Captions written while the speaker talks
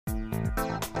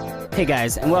Hey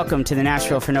guys, and welcome to the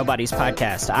Nashville for Nobodies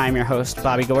podcast. I'm your host,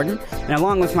 Bobby Gordon, and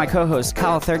along with my co-host,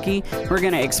 Kyle Thurkey, we're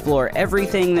going to explore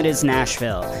everything that is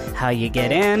Nashville. How you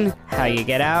get in, how you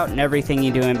get out, and everything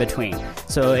you do in between.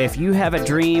 So if you have a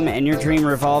dream and your dream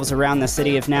revolves around the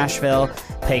city of Nashville,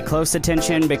 pay close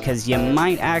attention because you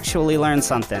might actually learn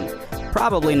something.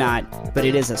 Probably not, but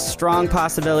it is a strong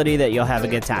possibility that you'll have a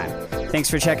good time. Thanks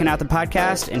for checking out the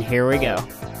podcast, and here we go.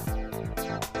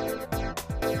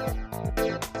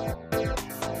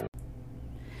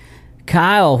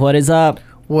 Kyle, what is up?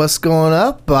 What's going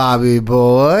up, Bobby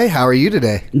boy? How are you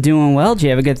today? Doing well. Did you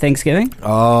have a good Thanksgiving?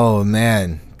 Oh,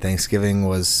 man. Thanksgiving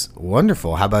was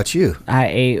wonderful. How about you? I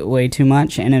ate way too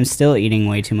much, and I'm still eating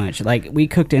way too much. Like, we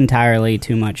cooked entirely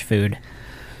too much food.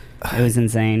 It was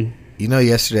insane. You know,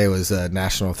 yesterday was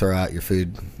National Throw Out Your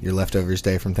Food, Your Leftovers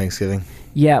Day from Thanksgiving.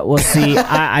 Yeah, well, see,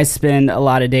 I spend a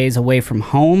lot of days away from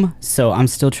home, so I'm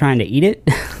still trying to eat it.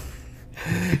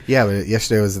 Yeah, but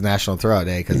yesterday was the National Throw-Out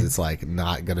Day because it's like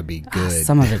not going to be good.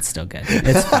 Some of it's still good.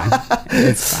 It's fine.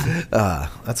 It's fine.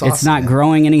 That's awesome. It's not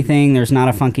growing anything. There's not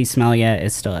a funky smell yet.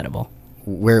 It's still edible.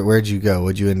 Where'd you go?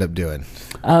 What'd you end up doing?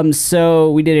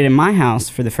 So we did it in my house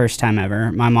for the first time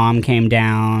ever. My mom came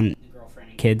down,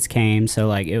 kids came, so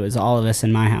like it was all of us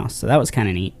in my house. So that was kind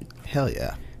of neat. Hell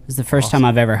yeah. It was the first time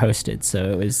I've ever hosted,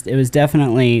 so it was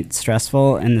definitely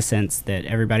stressful in the sense that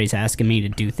everybody's asking me to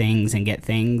do things and get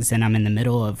things, and I'm in the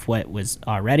middle of what was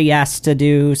already asked to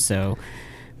do, so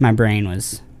my brain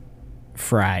was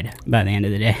fried by the end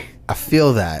of the day. I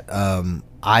feel that.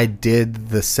 I did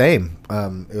the same.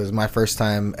 It was my first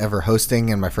time ever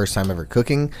hosting and my first time ever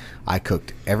cooking. I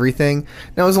cooked everything.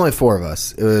 Now, it was only 4 of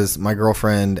us. It was my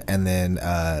girlfriend and then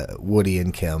Woody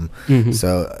and Kim. Mm-hmm.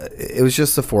 So it was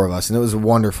just the 4 of us, and it was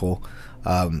wonderful.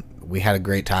 We had a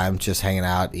great time just hanging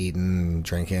out, eating,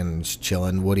 drinking, just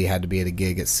chilling. Woody had to be at a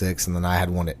gig at 6, and then I had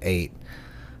one at 8.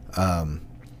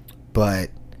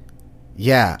 But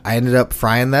yeah, I ended up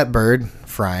frying that bird.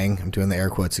 Frying. I'm doing the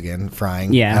air quotes again.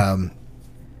 Frying. Yeah.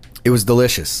 It was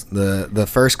delicious. The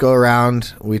first go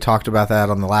around, we talked about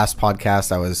that on the last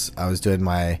podcast. I was doing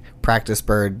my practice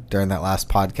bird during that last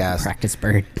podcast. Practice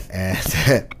bird. And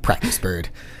practice bird.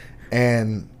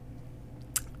 And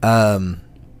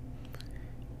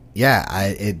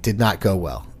it did not go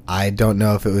well. I don't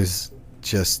know if it was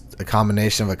just a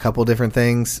combination of a couple different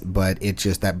things, but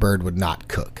that bird would not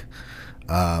cook.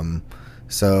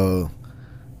 So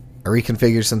I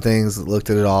reconfigured some things,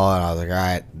 looked at it all, and I was like, all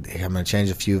right, I'm going to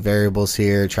change a few variables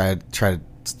here, try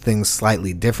things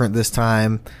slightly different this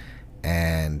time.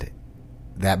 And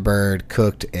that bird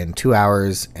cooked in 2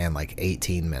 hours and like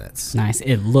 18 minutes. Nice.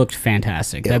 It looked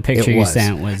fantastic. That picture you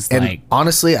sent was and like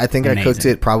honestly, I think amazing. I cooked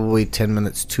it probably 10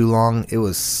 minutes too long. It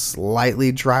was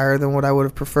slightly drier than what I would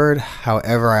have preferred.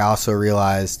 However, I also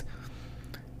realized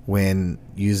when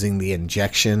using the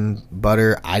injection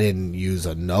butter, I didn't use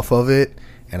enough of it.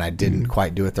 And I didn't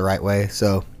quite do it the right way.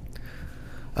 So,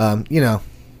 trial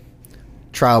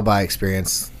by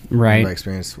experience. Right. By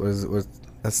experience.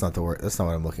 That's not the word. That's not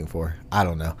what I'm looking for. I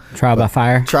don't know. Trial by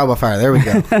fire? Trial by fire. There we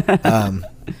go.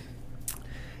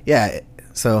 Yeah.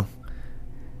 So,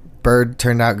 bird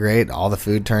turned out great. All the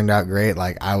food turned out great.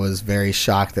 Like, I was very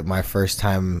shocked that my first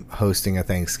time hosting a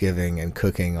Thanksgiving and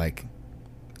cooking, like,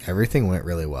 everything went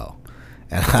really well.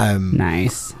 And I'm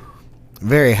nice.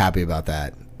 Very happy about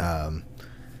that.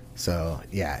 So,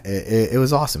 yeah, it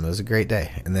was awesome. It was a great day.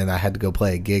 And then I had to go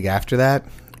play a gig after that.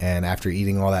 And after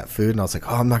eating all that food, and I was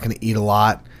like, oh, I'm not going to eat a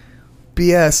lot.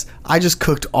 BS. I just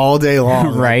cooked all day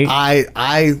long. Right.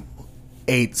 I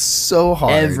ate so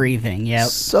hard. Everything, yep.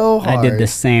 So hard. I did the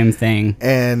same thing.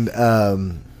 And,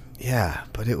 yeah,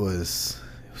 but it was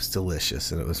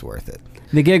delicious, and it was worth it.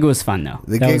 The gig was fun, though.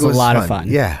 The gig was a lot of fun.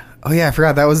 Yeah. Oh, yeah, I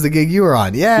forgot that was the gig you were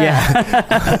on.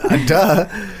 Yeah. Duh.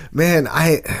 Man,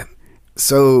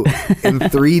 So in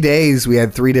 3 days, we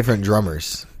had 3 different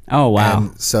drummers. Oh, wow.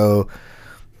 And so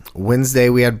Wednesday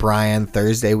we had Brian,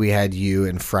 Thursday we had you,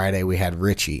 and Friday we had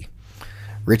Richie.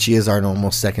 Richie is our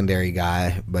normal secondary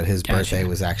guy, but his birthday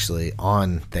was actually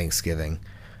on Thanksgiving.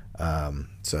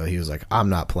 So he was like, I'm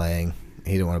not playing.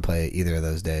 He didn't want to play either of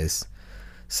those days.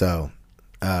 So,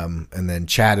 and then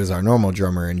Chad is our normal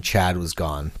drummer, and Chad was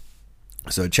gone.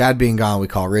 So Chad being gone, we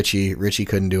call Richie. Richie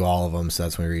couldn't do all of them, so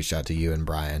that's when we reached out to you and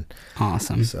Brian.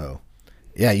 Awesome. So,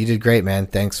 yeah, you did great, man.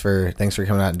 Thanks for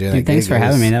coming out and doing that. Thanks for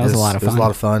having me. That was a lot of fun. It was a lot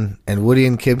of fun. And Woody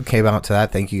and Kim came out to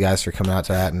that. Thank you guys for coming out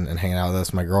to that and hanging out with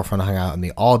us. My girlfriend hung out with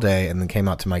me all day and then came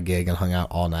out to my gig and hung out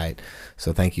all night.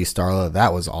 So thank you, Starla.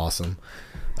 That was awesome.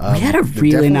 We had a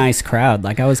really nice crowd.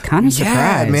 Like, I was kind of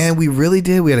surprised. Yeah, man, we really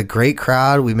did. We had a great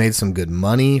crowd. We made some good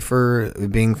money for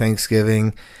being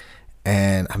Thanksgiving.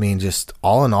 And I mean, just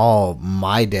all in all,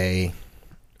 my day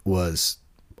was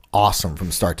awesome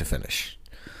from start to finish.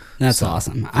 That's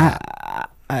awesome.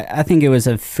 I think it was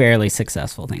a fairly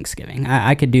successful Thanksgiving.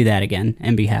 I could do that again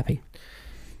and be happy.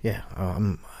 Yeah.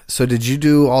 So did you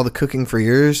do all the cooking for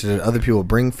yours? Did other people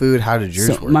bring food? How did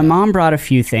yours work? My mom brought a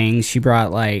few things. She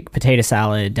brought like potato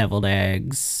salad, deviled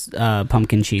eggs,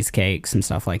 pumpkin cheesecake, some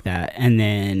stuff like that. And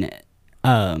then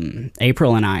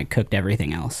April and I cooked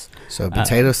everything else. So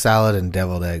potato salad and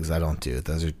deviled eggs I don't do.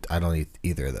 I don't eat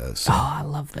either of those. So. Oh, I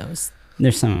love those.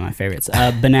 They're some of my favorites.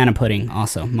 Banana pudding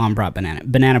also. Mom brought banana.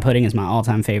 Banana pudding is my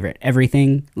all-time favorite.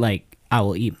 Everything, like, I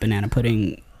will eat banana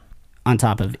pudding on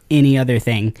top of any other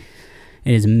thing.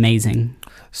 It is amazing.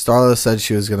 Starla said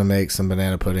she was going to make some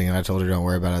banana pudding, and I told her, don't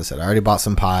worry about it. I said, I already bought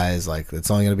some pies. Like, it's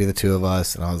only going to be the two of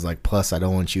us. And I was like, plus, I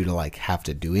don't want you to, like, have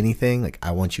to do anything. Like, I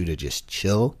want you to just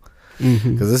chill.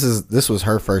 Because this was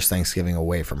her first Thanksgiving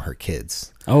away from her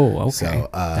kids. Oh, okay. So,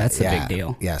 that's a big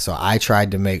deal. Yeah, so I tried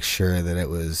to make sure that it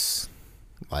was,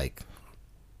 like,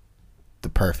 the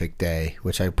perfect day,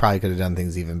 which I probably could have done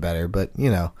things even better. But,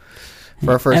 you know.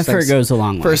 For our first effort goes a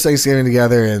long way. First Thanksgiving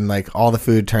together, and like all the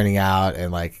food turning out,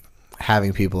 and like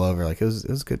having people over, like it was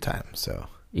a good time. So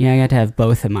yeah, I got to have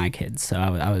both of my kids, so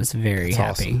I was very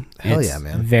happy. Awesome. Hell yeah,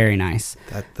 man! Very nice.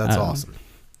 That's awesome.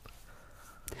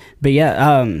 But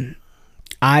yeah,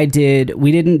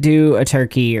 we didn't do a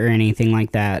turkey or anything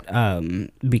like that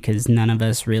because none of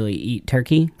us really eat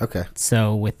turkey. Okay.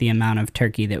 So with the amount of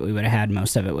turkey that we would have had,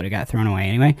 most of it would have got thrown away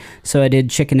anyway. So I did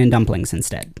chicken and dumplings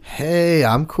instead. Hey,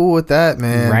 I'm cool with that,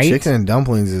 man. Right? Chicken and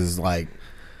dumplings is like,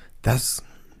 it's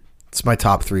my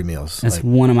top 3 meals. That's like,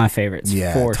 one of my favorites.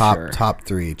 Yeah, for sure. Top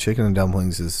 3. Chicken and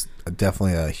dumplings is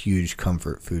definitely a huge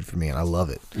comfort food for me, and I love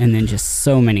it. And then just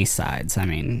so many sides. I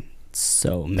mean,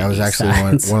 so many. That was actually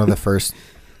sides. one of the first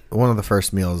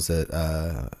meals that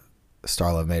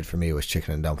Starla made for me was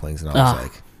chicken and dumplings, and I was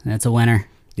like, that's a winner.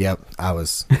 Yep, I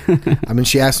was. I mean,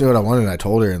 she asked me what I wanted, and I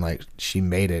told her, and like she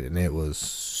made it, and it was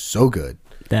so good.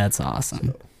 That's awesome.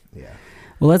 So, yeah.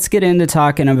 Well, let's get into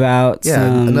talking about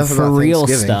some for real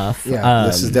stuff. Yeah,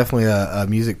 this is definitely a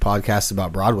music podcast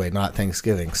about Broadway, not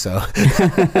Thanksgiving. So.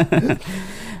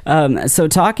 So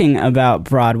talking about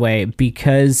Broadway,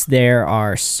 because there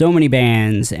are so many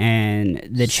bands and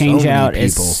the change out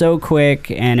is so quick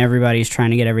and everybody's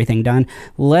trying to get everything done,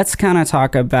 let's kind of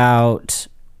talk about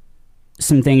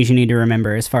some things you need to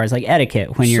remember as far as like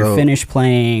etiquette when you're finished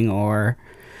playing. Or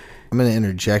I'm going to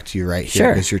interject you right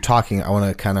here because you're talking. I want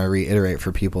to kind of reiterate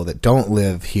for people that don't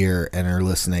live here and are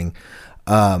listening.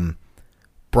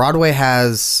 Broadway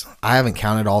has, I haven't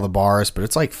counted all the bars, but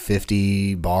it's like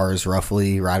 50 bars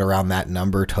roughly, right around that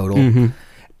number total.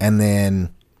 And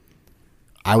then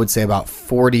I would say about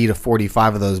 40 to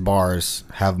 45 of those bars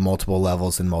have multiple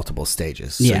levels and multiple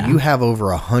stages. So you have over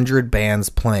 100 bands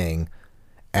playing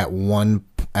at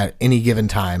any given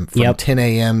time from 10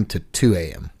 a.m. to 2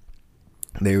 a.m.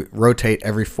 They rotate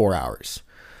every 4 hours.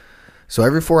 So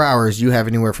every 4 hours, you have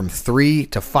anywhere from 3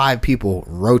 to 5 people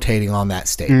rotating on that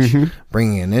stage,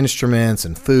 bringing in instruments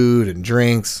and food and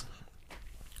drinks.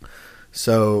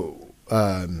 So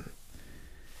I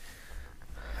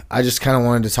just kind of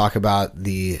wanted to talk about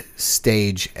the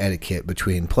stage etiquette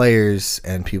between players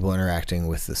and people interacting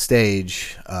with the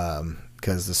stage.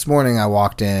 Because this morning I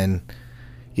walked in.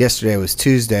 Yesterday was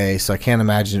Tuesday, so I can't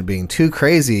imagine it being too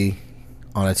crazy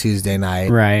on a Tuesday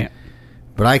night. Right.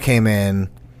 But I came in.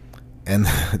 And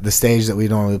the stage that we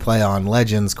normally play on,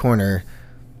 Legends Corner,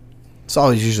 it's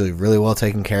always usually really well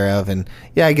taken care of. And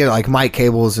yeah, I get it, like mic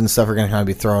cables and stuff are going to kind of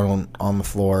be thrown on the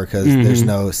floor because there's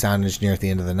no sound engineer at the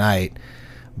end of the night.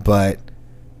 But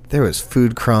there was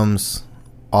food crumbs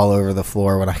all over the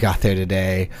floor when I got there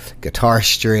today, guitar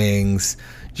strings,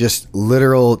 just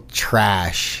literal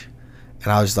trash.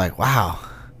 And I was like, wow,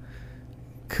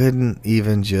 couldn't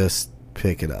even just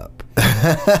pick it up.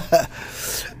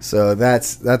 So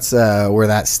that's where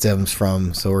that stems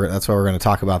from. So that's why we're going to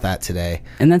talk about that today.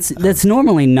 And that's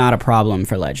normally not a problem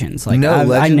for Legends. Like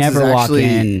no, I never walk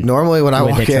in. Normally, when I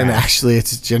walk in, actually,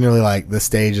 it's generally like the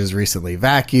stage is recently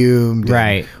vacuumed,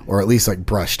 right, or at least like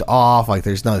brushed off. Like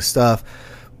there's no stuff.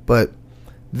 But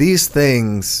these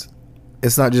things,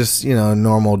 it's not just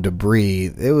normal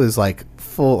debris. It was like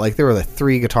full, like there were like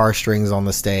 3 guitar strings on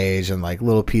the stage and like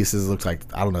little pieces looked like,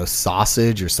 I don't know,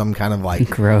 sausage or some kind of like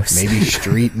gross, maybe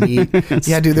street meat.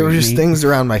 Yeah, dude, there were just things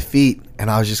around my feet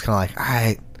and I was just kind of like,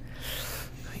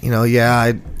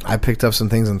 I picked up some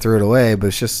things and threw it away, but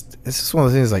it's just one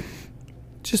of the things like,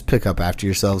 just pick up after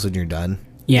yourselves when you're done.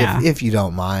 Yeah. If you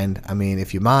don't mind. I mean,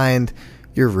 if you mind,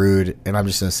 you're rude, and I'm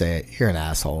just going to say it. You're an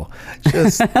asshole. And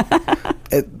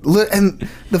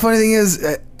the funny thing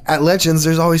is, at Legends,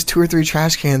 there's always 2 or 3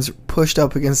 trash cans pushed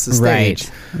up against the stage.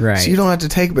 Right. So you don't have to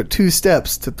take but 2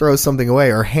 steps to throw something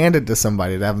away or hand it to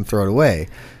somebody to have them throw it away.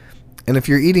 And if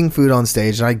you're eating food on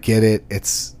stage, and I get it,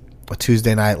 it's a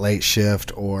Tuesday night late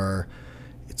shift, or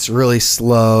it's really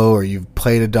slow, or you've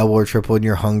played a double or triple and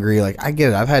you're hungry. Like, I get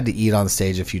it. I've had to eat on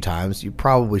stage a few times. You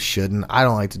probably shouldn't. I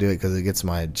don't like to do it because it gets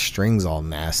my strings all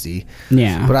nasty.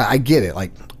 Yeah. But I get it.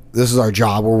 Like, this is our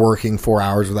job. We're working 4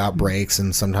 hours without breaks,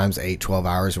 and sometimes 8, 12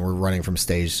 hours, and we're running from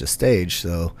stage to stage.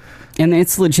 So, and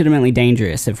it's legitimately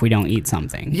dangerous if we don't eat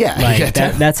something. Yeah. Like,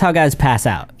 Yeah, that's how guys pass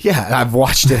out. Yeah, I've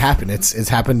watched it happen. It's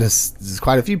happened to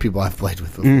quite a few people I've played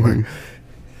with before.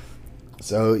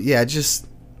 So, yeah, just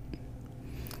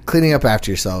cleaning up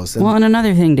after yourselves. Well, and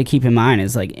another thing to keep in mind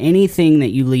is, like, anything that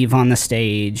you leave on the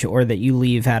stage or that you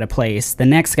leave out of place, the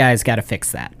next guy's got to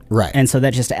fix that. Right. And so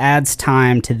that just adds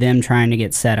time to them trying to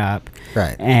get set up.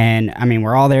 Right. And, I mean,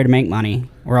 we're all there to make money.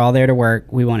 We're all there to work.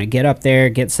 We want to get up there,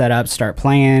 get set up, start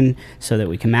playing so that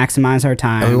we can maximize our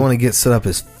time. And we want to get set up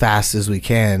as fast as we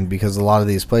can, because a lot of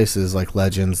these places, like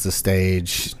Legends, the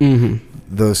stage,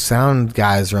 those sound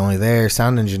guys are only there,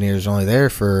 sound engineers are only there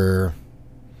for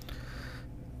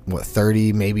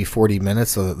 30, maybe 40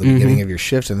 minutes at the beginning of your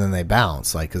shift, and then they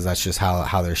bounce, like, because that's just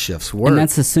how their shifts work. And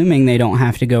that's assuming they don't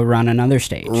have to go run another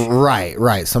stage.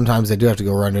 Right. Sometimes they do have to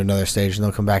go run to another stage, and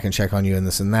they'll come back and check on you and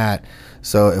this and that.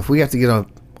 So if we have to get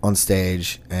on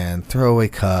stage and throw away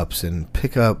cups and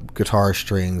pick up guitar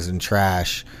strings and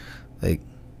trash, like,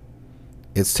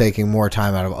 it's taking more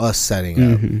time out of us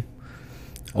setting up.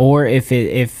 Or if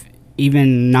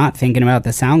even not thinking about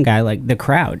the sound guy, like the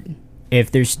crowd. If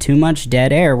there's too much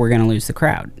dead air, we're going to lose the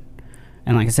crowd.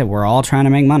 And like I said, we're all trying to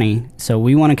make money, so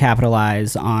we want to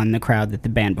capitalize on the crowd that the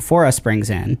band before us brings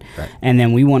in, and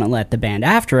then we want to let the band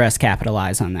after us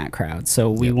capitalize on that crowd. So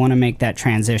we want to make that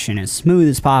transition as smooth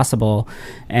as possible,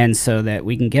 and so that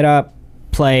we can get up,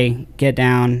 play, get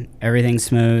down, everything's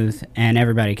smooth, and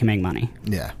everybody can make money.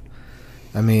 Yeah.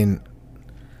 I mean,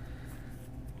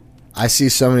 I see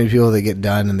so many people that get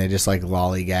done and they just like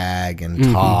lollygag and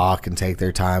talk and take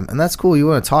their time. And that's cool. You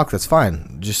want to talk, that's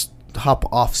fine. Just hop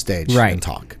off stage and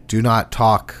talk. Do not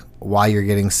talk while you're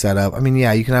getting set up. I mean,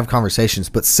 yeah, you can have conversations,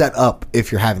 but set up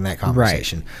if you're having that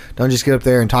conversation. Don't just get up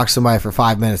there and talk to somebody for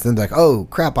 5 minutes and then be like, oh,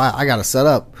 crap, I got to set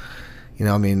up. You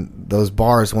know, I mean, those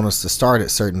bars want us to start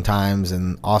at certain times,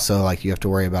 and also, like, you have to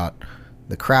worry about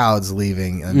the crowds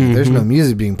leaving. I mean, there's no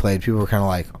music being played. People are kind of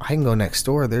like, I can go next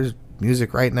door. There's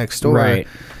music right next door,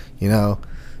 you know.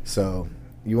 So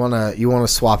you want to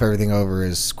swap everything over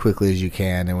as quickly as you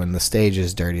can, and when the stage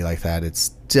is dirty like that, it's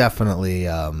definitely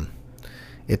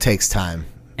it takes time.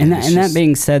 And that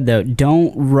being said, though,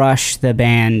 don't rush the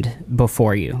band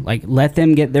before you. Like, let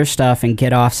them get their stuff and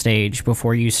get off stage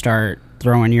before you start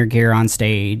throwing your gear on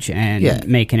stage and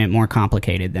making it more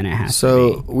complicated than it has to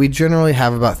be. So we generally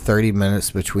have about 30 minutes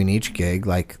between each gig.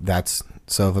 Like, that's...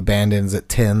 So if a band ends at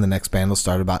 10, the next band will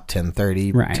start about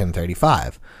 10:30,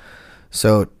 10:35.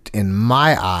 So in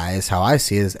my eyes, how I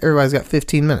see it is everybody's got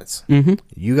 15 minutes.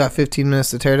 You got 15 minutes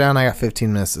to tear down. I got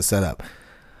 15 minutes to set up.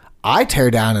 I tear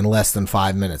down in less than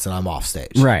 5 minutes and I'm off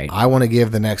stage. I want to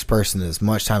give the next person as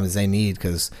much time as they need,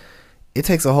 because it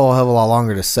takes a whole hell of a lot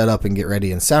longer to set up and get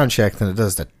ready and sound check than it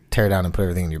does to tear down and put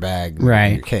everything in your bag and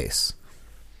in your case.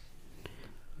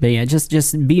 But yeah,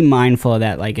 just be mindful of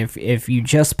that. Like, if you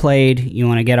just played, you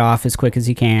want to get off as quick as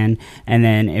you can. And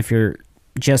then if you're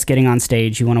just getting on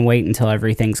stage, you want to wait until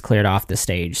everything's cleared off the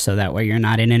stage. So that way you're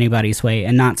not in anybody's way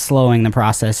and not slowing the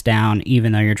process down,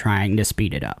 even though you're trying to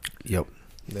speed it up. Yep.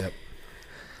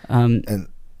 And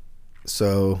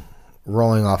so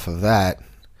rolling off of that,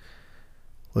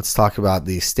 let's talk about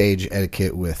the stage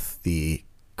etiquette with the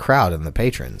crowd and the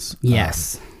patrons.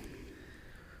 Yes.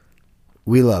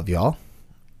 We love y'all.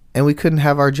 And we couldn't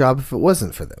have our job if it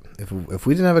wasn't for them. If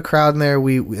we didn't have a crowd in there,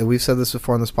 we've said this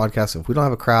before on this podcast, if we don't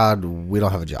have a crowd, we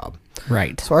don't have a job.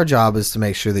 Right. So our job is to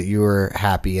make sure that you are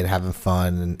happy and having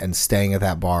fun and staying at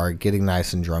that bar, getting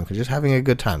nice and drunk, and just having a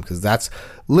good time, because that's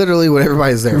literally what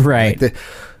everybody's there for. Right. Like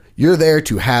you're there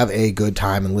to have a good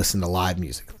time and listen to live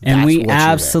music. And we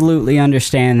absolutely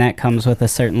understand that comes with a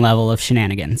certain level of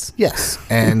shenanigans. Yes.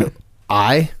 And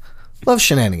I love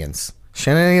shenanigans.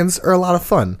 Shenanigans are a lot of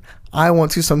fun. I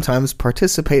want to sometimes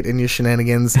participate in your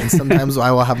shenanigans, and sometimes I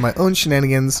will have my own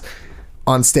shenanigans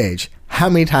on stage. How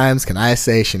many times can I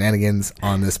say shenanigans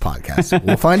on this podcast?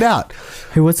 We'll find out.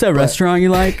 Hey, what's that restaurant you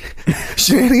like?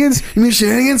 Shenanigans? You mean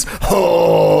shenanigans?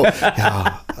 Oh,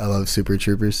 I love Super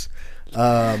Troopers.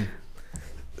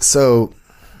 So,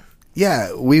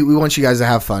 yeah, we want you guys to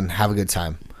have fun, have a good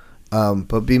time.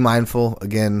 But be mindful,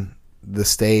 again, the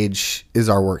stage is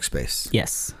our workspace.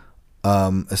 Yes.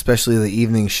 especially the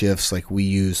evening shifts, like we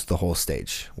use the whole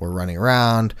stage. We're running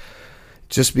around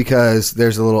just because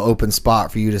there's a little open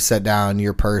spot for you to set down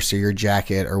your purse or your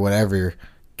jacket or whatever.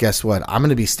 Guess what? I'm going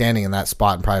to be standing in that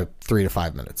spot in probably 3 to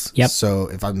 5 minutes. Yep. So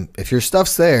if your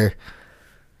stuff's there,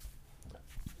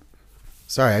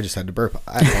 sorry, I just had to burp.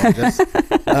 I apologize.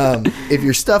 If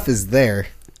your stuff is there,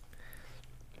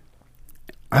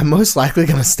 I'm most likely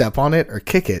going to step on it or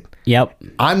kick it. Yep.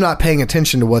 I'm not paying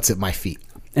attention to what's at my feet.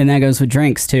 And that goes with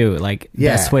drinks too. Like,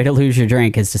 best way to lose your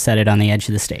drink is to set it on the edge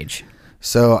of the stage.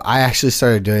 So I actually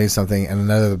started doing something, and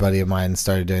another buddy of mine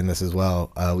started doing this as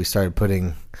well. We started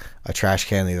putting a trash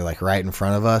can either like right in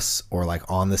front of us or like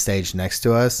on the stage next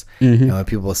to us. Mm-hmm. And when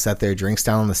people set their drinks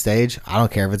down on the stage, I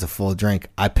don't care if it's a full drink.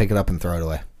 I pick it up and throw it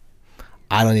away.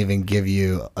 I don't even give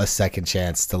you a second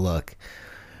chance to look.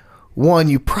 One,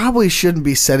 you probably shouldn't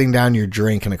be setting down your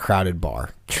drink in a crowded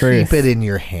bar. Truth. Keep it in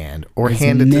your hand or As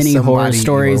hand it to somebody. Many horror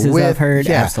stories as I've heard.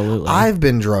 Yeah, absolutely. I've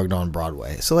been drugged on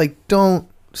Broadway. So like, don't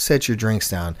set your drinks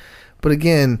down. But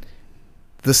again,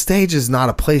 the stage is not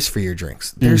a place for your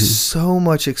drinks. There's so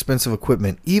much expensive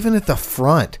equipment. Even at the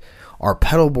front, our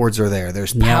pedal boards are there.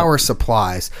 There's power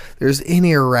supplies. There's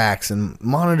in-ear racks and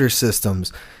monitor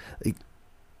systems.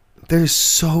 There's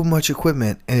so much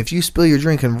equipment, and if you spill your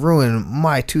drink and ruin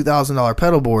my $2,000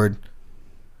 pedal board,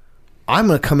 I'm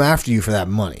gonna come after you for that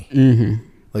money. Mm-hmm.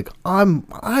 Like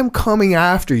I'm coming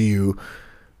after you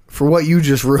for what you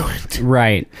just ruined,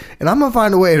 right? And I'm gonna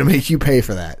find a way to make you pay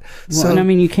for that. Well, and I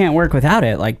mean, you can't work without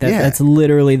it. Like that. Yeah, that's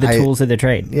literally the tools of the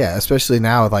trade. Yeah, especially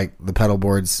now with like the pedal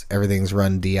boards, everything's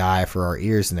run DI for our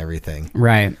ears and everything.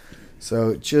 Right.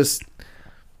 So just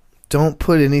don't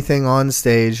put anything on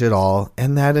stage at all,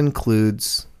 and that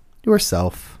includes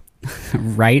yourself.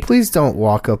 Right. Please don't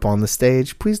walk up on the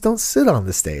stage. Please don't sit on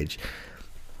the stage.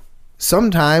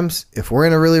 Sometimes, if we're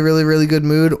in a really, really, really good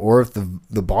mood, or if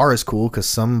the bar is cool, because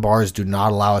some bars do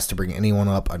not allow us to bring anyone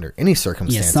up under any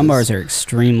circumstances. Yeah, some bars are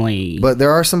extremely... But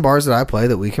there are some bars that I play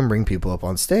that we can bring people up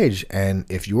on stage, and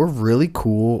if you're really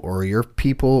cool, or your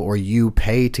people, or you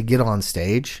pay to get on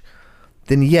stage...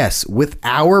 then yes, with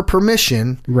our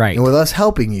permission, right, and with us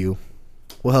helping you,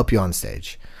 we'll help you on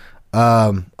stage.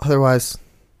 Otherwise,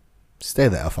 stay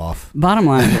the F off. Bottom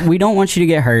line, we don't want you to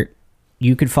get hurt.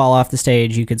 You could fall off the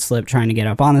stage. You could slip trying to get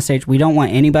up on the stage. We don't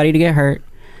want anybody to get hurt,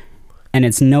 and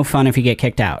it's no fun if you get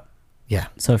kicked out. Yeah.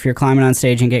 So if you're climbing on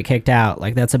stage and get kicked out,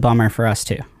 like that's a bummer for us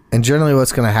too. And generally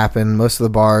what's going to happen, most of the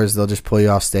bars, they'll just pull you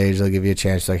off stage. They'll give you a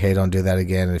chance like, hey, don't do that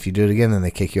again. And if you do it again, then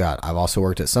they kick you out. I've also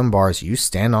worked at some bars. You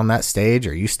stand on that stage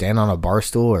or you stand on a bar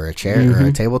stool or a chair or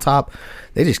a tabletop,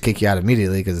 they just kick you out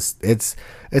immediately because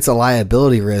it's a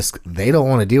liability risk they don't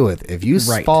want to deal with. If you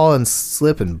fall and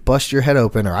slip and bust your head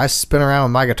open, or I spin around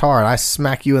with my guitar and I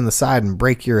smack you in the side and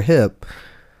break your hip,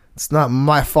 it's not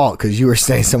my fault because you were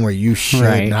staying somewhere you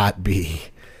should not be.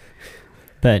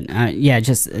 But yeah,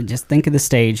 just think of the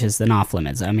stage as an off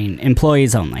limits. I mean,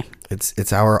 employees only.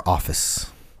 It's our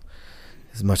office.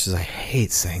 As much as I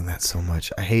hate saying that so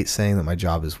much, I hate saying that my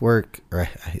job is work. Or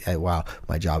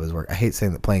my job is work. I hate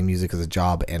saying that playing music is a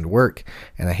job and work,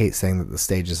 and I hate saying that the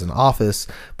stage is an office.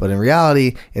 But in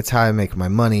reality, it's how I make my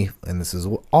money, and this is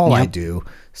all I do.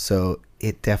 So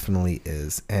it definitely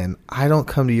is. And I don't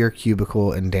come to your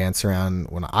cubicle and dance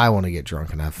around when I want to get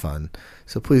drunk and have fun.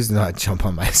 So please do not jump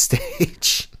on my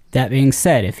stage. That being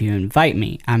said, if you invite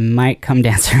me, I might come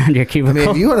dance around your cubicle. I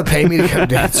mean, if you want to pay me to come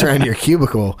dance around your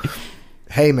cubicle,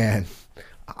 hey, man,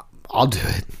 I'll do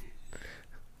it.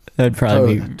 That would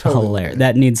probably be hilarious.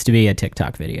 That needs to be a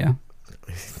TikTok video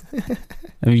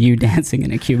of you dancing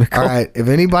in a cubicle. All right, if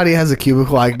anybody has a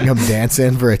cubicle I can come dance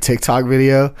in for a TikTok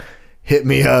video, hit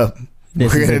me up.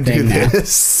 We're going to do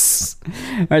this.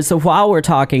 All right, so while we're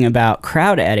talking about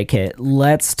crowd etiquette,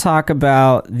 let's talk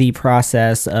about the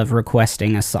process of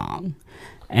requesting a song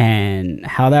and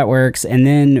how that works, and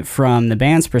then from the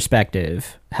band's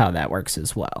perspective, how that works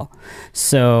as well.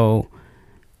 So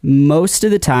most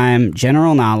of the time,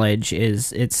 general knowledge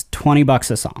is it's $20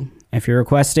 a song. If you're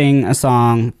requesting a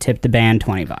song, tip the band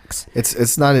 $20.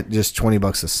 It's not just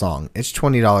 $20 a song. It's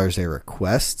 $20 a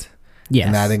request. Yes.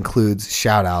 And that includes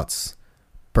shout-outs,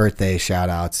 birthday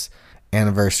shout-outs,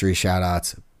 anniversary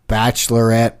shout-outs,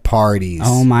 bachelorette parties.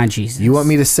 Oh, my Jesus. You want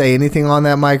me to say anything on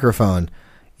that microphone,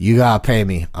 you got to pay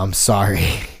me. I'm sorry.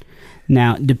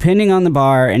 Now, depending on the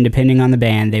bar and depending on the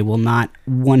band, they will not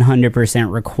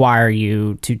 100% require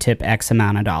you to tip X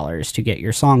amount of dollars to get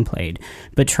your song played.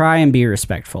 But try and be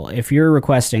respectful. If you're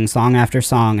requesting song after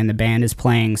song and the band is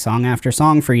playing song after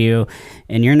song for you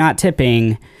and you're not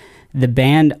tipping, the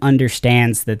band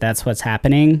understands that that's what's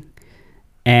happening,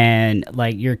 and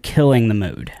like you're killing the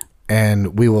mood.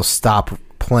 And we will stop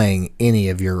playing any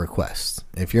of your requests.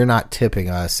 If you're not tipping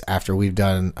us after we've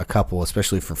done a couple,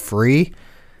 especially for free,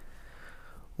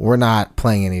 we're not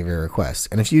playing any of your requests.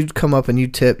 And if you come up and you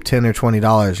tip $10 or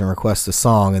 $20 and request a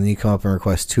song, and then you come up and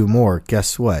request 2 more,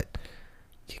 guess what?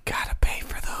 You gotta pay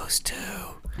for those 2.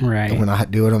 Right. And we're not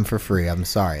doing them for free. I'm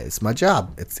sorry. It's my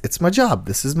job. It's my job.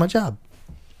 This is my job.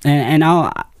 And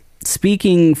I'll,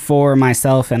 speaking for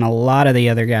myself and a lot of the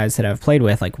other guys that I've played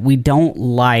with, like, we don't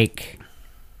like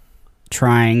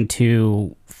trying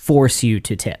to force you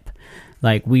to tip.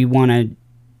 Like, we want to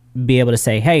be able to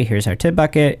say, hey, here's our tip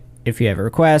bucket. If you have a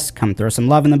request, come throw some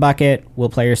love in the bucket. We'll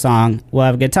play your song. We'll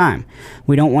have a good time.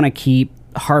 We don't want to keep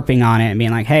harping on it and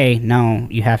being like, hey, no,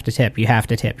 you have to tip, you have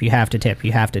to tip, you have to tip,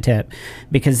 you have to tip,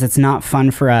 because it's not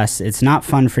fun for us. It's not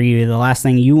fun for you. The last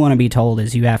thing you want to be told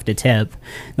is you have to tip.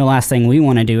 The last thing we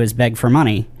want to do is beg for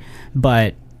money.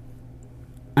 But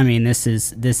I mean, this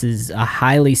is a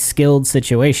highly skilled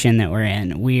situation that we're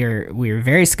in. We're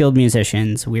very skilled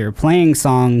musicians. We are playing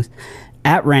songs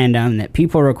at random that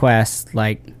people request.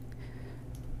 Like,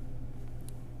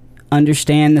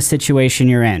 understand the situation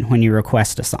you're in when you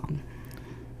request a song.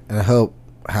 And I hope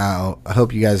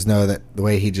you guys know that the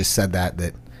way he just said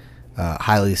that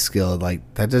highly skilled, like,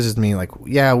 that doesn't mean, like,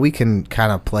 yeah, we can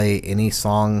kind of play any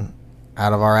song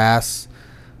out of our ass.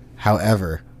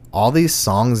 However, all these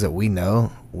songs that we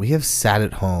know, we have sat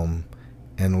at home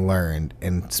and learned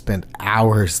and spent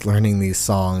hours learning these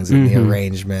songs and the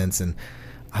arrangements. And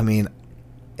I mean,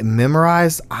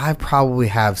 memorized, I probably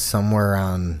have somewhere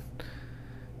around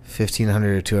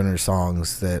 1,500 or 200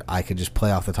 songs that I could just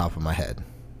play off the top of my head.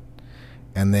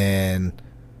 And then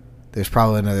there's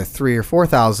probably another 3,000 or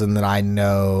 4,000 that I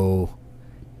know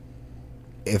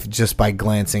if just by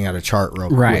glancing at a chart real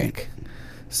quick.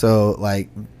 So, like,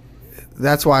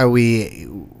 that's why I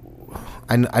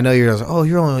know you're just, oh,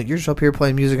 you're just up here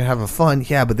playing music and having fun.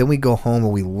 Yeah, but then we go home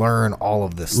and we learn all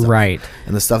of this stuff. Right.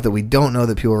 And the stuff that we don't know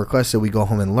that people requested, we go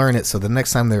home and learn it, so the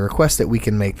next time they request it, we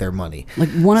can make their money. Like,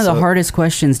 one of the hardest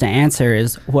questions to answer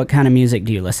is, what kind of music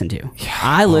do you listen to? Yeah,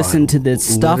 I listen to the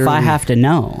stuff I have to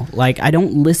know. Like, I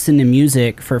don't listen to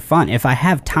music for fun. If I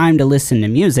have time to listen to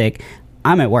music,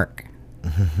 I'm at work.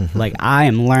 Like, I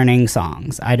am learning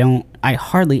songs. I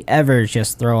hardly ever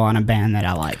just throw on a band that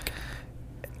I like.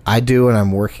 I do when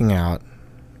I'm working out,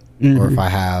 or if I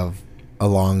have a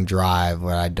long drive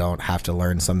where I don't have to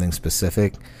learn something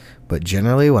specific. But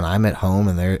generally, when I'm at home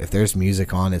and if there's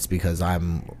music on, it's because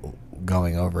I'm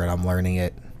going over it, I'm learning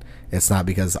it. It's not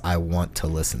because I want to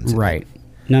listen to it. Right.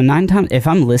 No, 9 times, if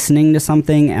I'm listening to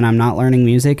something and I'm not learning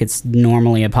music, it's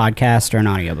normally a podcast or an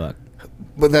audiobook.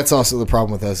 But that's also the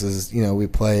problem with us is, we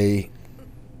play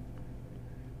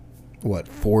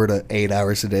 4 to 8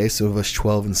 hours a day, so of us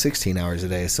 12 and 16 hours a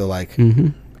day. So, like,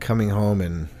 coming home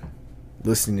and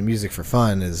listening to music for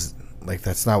fun is, like,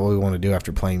 that's not what we want to do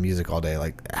after playing music all day.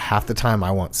 Like, half the time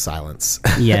I want silence.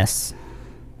 Yes.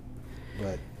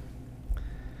 But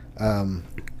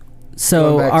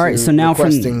so all right, so now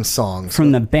from songs,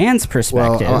 from the band's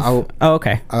perspective.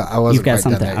 Okay. I wasn't You've got quite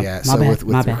something. done that yet.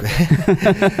 My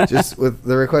bad. Just with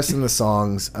the requesting the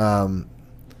songs,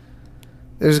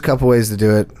 there's a couple ways to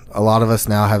do it. A lot of us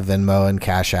now have Venmo and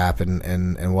Cash App,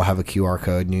 and we'll have a QR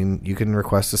code, and you can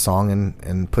request a song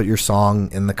and put your song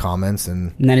in the comments.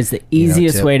 And that is the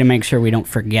easiest way to make sure we don't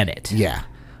forget it. Yeah.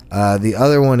 The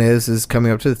other one is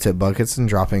coming up to the tip buckets and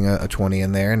dropping a 20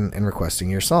 in there and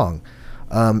requesting your song.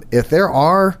 If there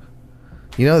are,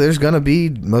 there's going to be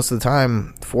most of the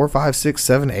time 4, 5, 6,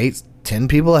 7, 8, 10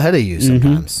 people ahead of you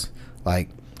sometimes. Like,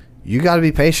 you got to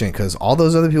be patient because all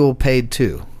those other people paid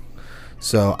too.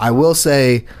 So I will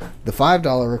say the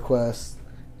 $5 request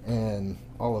and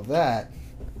all of that,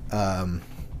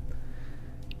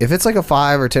 if it's like a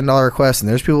 $5 or $10 request and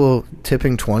there's people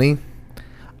tipping 20,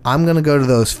 I'm going to go to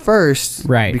those first.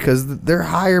 Right. Because they're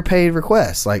higher paid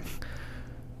requests. Like,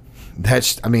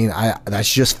 that's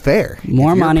just fair.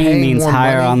 More money means more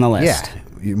higher on the list.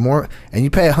 Yeah. And you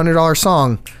pay $100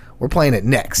 song, we're playing it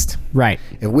next. Right.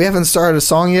 If we haven't started a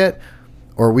song yet,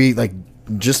 or we like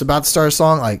just about to start a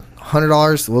song, like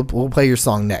 $100, we'll play your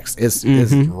song next. It's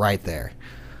right there.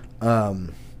 But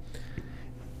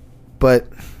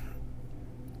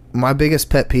my biggest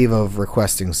pet peeve of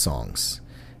requesting songs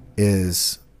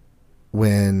is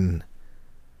when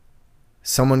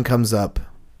someone comes up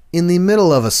in the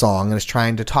middle of a song and is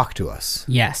trying to talk to us.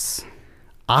 Yes.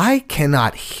 I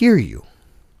cannot hear you.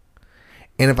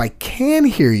 And if I can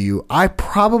hear you, I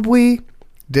probably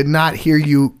did not hear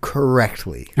you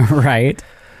correctly. Right.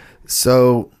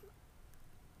 So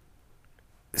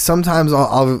sometimes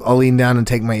I'll lean down and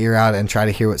take my ear out and try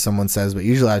to hear what someone says, but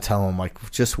usually I tell them,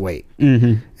 like, just wait.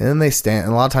 And then they stand,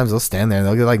 and a lot of times they'll stand there and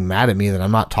they'll get, like, mad at me that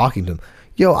I'm not talking to them.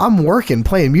 Yo, I'm working,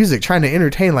 playing music, trying to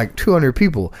entertain, like, 200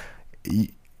 people.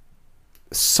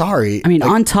 Sorry. I mean, like,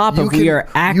 on top of we are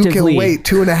actively... You can wait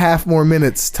 2.5 more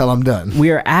minutes till I'm done. We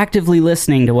are actively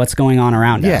listening to what's going on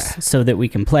around us so that we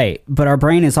can play. But our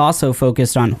brain is also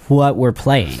focused on what we're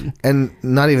playing. And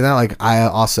not even that, like, I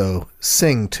also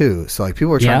sing too. So, like,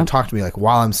 people are trying to talk to me, like,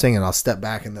 while I'm singing, I'll step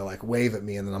back and they'll, like, wave at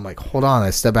me. And then I'm like, hold on.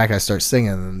 I step back, I start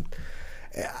singing. And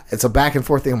it's a back and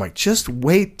forth thing. I'm like, just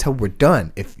wait till we're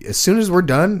done. As soon as we're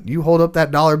done, you hold up that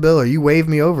dollar bill or you wave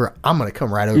me over, I'm going to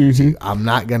come right over to you. I'm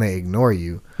not going to ignore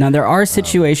you. Now, there are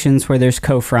situations where there's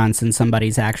co-fronts and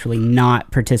somebody's actually not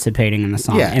participating in the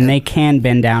song, and they can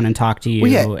bend down and talk to you.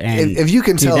 Well, and if you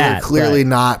can tell that, they're clearly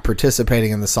not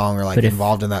participating in the song or, like,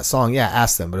 involved in that song,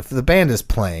 ask them. But if the band is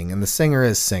playing and the singer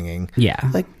is singing,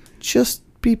 like, just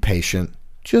be patient.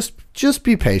 Just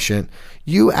be patient.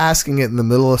 You asking it in the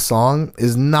middle of a song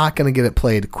is not going to get it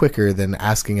played quicker than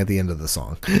asking at the end of the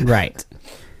song. Right.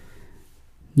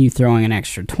 You throwing an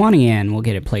extra 20 in will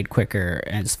get it played quicker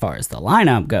as far as the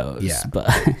lineup goes. Yeah. But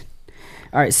all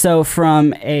right, so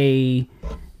from a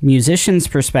musician's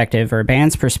perspective or a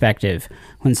band's perspective,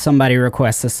 when somebody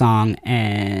requests a song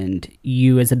and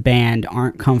you as a band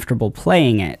aren't comfortable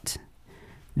playing it,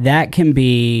 that can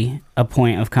be a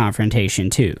point of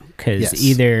confrontation too, because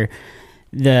either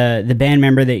the band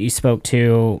member that you spoke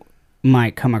to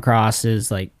might come across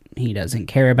as like he doesn't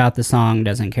care about the song,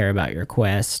 doesn't care about your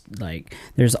request. Like,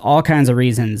 there's all kinds of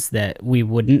reasons that we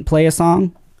wouldn't play a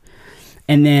song.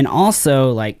 And then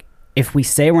also, like, if we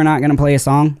say we're not going to play a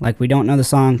song, like we don't know the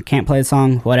song, can't play the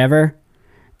song, whatever,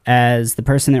 as the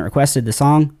person that requested the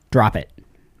song, drop it.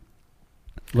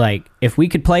 Like, if we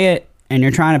could play it and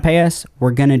you're trying to pay us,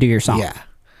 we're going to do your song. Yeah.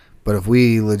 But if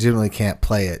we legitimately can't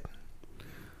play it,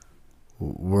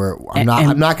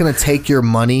 I'm not going to take your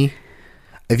money.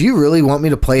 If you really want me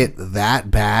to play it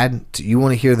that bad, you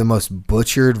want to hear the most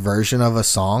butchered version of a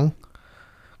song,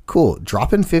 cool.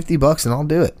 Drop in $50 and I'll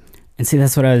do it. And see,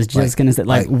 that's what I was just going to say.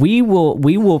 Like, we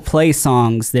will play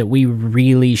songs that we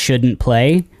really shouldn't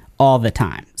play all the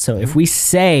time. So if we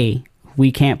say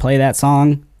we can't play that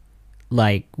song,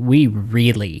 like, we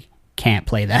really can't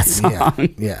play that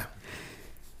song. Yeah.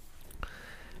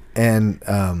 And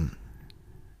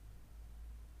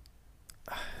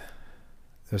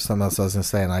there's something else I was gonna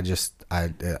say,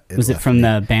 and was it from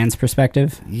the band's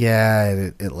perspective? Yeah,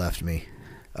 it left me.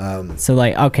 So,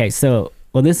 like, okay, so,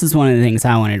 well, this is one of the things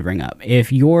I wanted to bring up.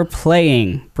 If you're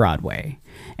playing Broadway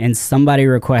and somebody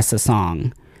requests a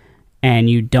song and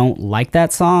you don't like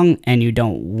that song and you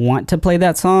don't want to play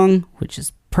that song, which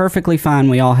is perfectly fine.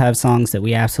 We all have songs that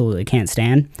we absolutely can't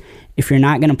stand. If you're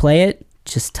not going to play it,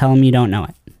 just tell them you don't know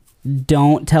it.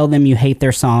 Don't tell them you hate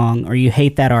their song or you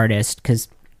hate that artist, because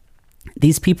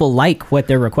these people like what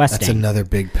they're requesting. That's another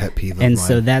big pet peeve of mine. And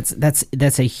so that's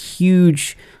a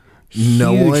huge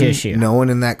issue. No one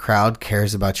in that crowd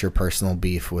cares about your personal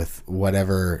beef with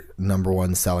whatever number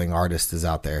one selling artist is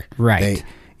out there. Right.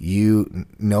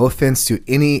 No offense to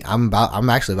any, I'm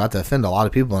actually about to offend a lot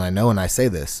of people, and I know when I say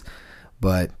this,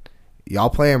 but y'all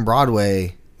playing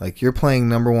Broadway, like, you're playing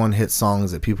number one hit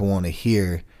songs that people want to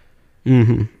hear.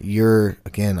 I'm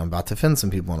about to offend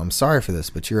some people, and I'm sorry for this,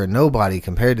 but you're a nobody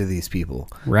compared to these people.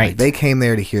 Right. Like, they came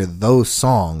there to hear those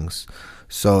songs.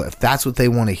 So if that's what they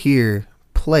want to hear,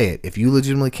 play it. If you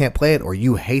legitimately can't play it or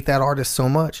you hate that artist so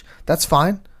much, that's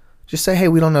fine. Just say, hey,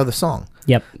 we don't know the song.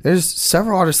 Yep. There's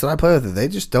several artists that I play with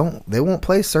that they won't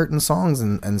play certain songs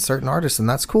and certain artists, and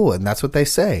that's cool, and that's what they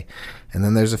say. And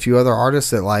then there's a few other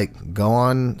artists that, like, go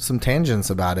on some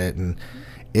tangents about it, and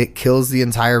it kills the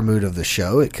entire mood of the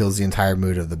show. It kills the entire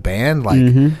mood of the band. Like,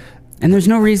 and there's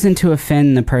no reason to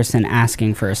offend the person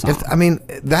asking for a song.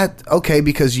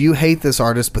 Because you hate this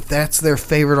artist, but that's their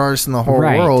favorite artist in the whole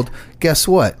world. Guess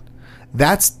what?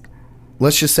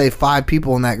 Let's just say 5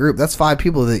 people in that group. That's 5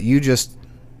 people that you just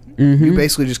you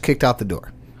basically just kicked out the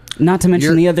door. Not to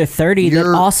mention the other 30 that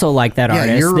also like that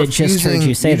artist that just heard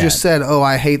you say that. You just said, oh,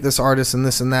 I hate this artist and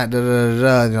this and that,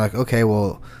 and you're like, okay,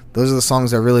 well, those are the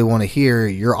songs I really want to hear.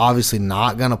 You're obviously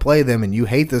not going to play them, and you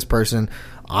hate this person.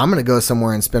 I'm going to go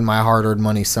somewhere and spend my hard-earned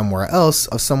money somewhere else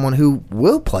of someone who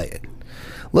will play it.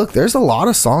 Look, there's a lot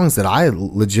of songs that I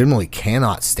legitimately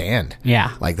cannot stand.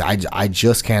 Yeah. Like, I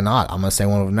just cannot. I'm going to say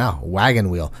one of them now. Wagon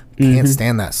Wheel. Can't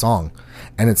stand that song.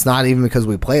 And it's not even because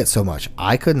we play it so much.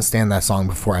 I couldn't stand that song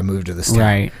before I moved to this town.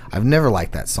 Right. I've never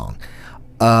liked that song.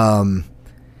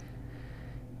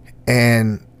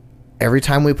 And every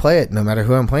time we play it, no matter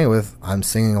who I'm playing with, I'm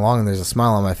singing along and there's a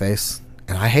smile on my face.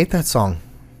 And I hate that song.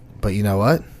 But you know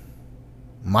what?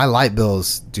 My light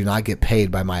bills do not get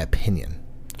paid by my opinion.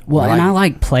 Well, and I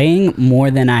like playing more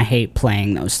than I hate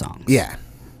playing those songs. Yeah,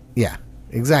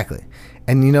 exactly.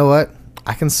 And you know what?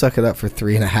 I can suck it up for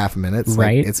 3.5 minutes.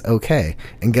 Right. Like, it's okay.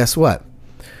 And guess what?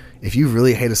 If you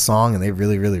really hate a song and they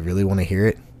really, really, really want to hear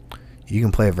it, you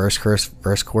can play a verse,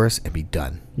 chorus, and be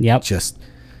done. Yep. Just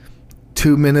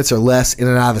 2 minutes or less in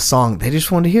and out of the song. They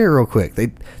just wanted to hear it real quick.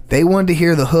 They wanted to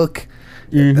hear the hook.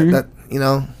 That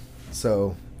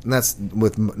So and that's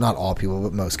with not all people,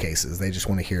 but most cases. They just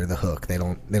want to hear the hook. They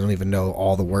don't even know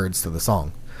all the words to the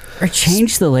song. Or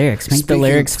change the lyrics. Make the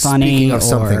lyrics funny. Speaking of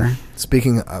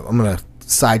something, I'm going to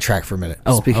sidetrack for a minute.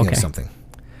 Speaking of something,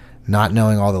 not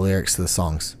knowing all the lyrics to the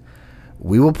songs,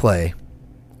 we will play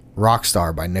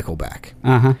Rockstar by Nickelback.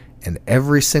 And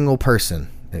every single person,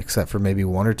 except for maybe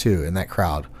one or two in that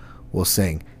crowd, will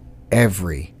sing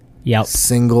every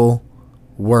single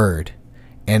word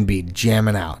and be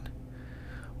jamming out.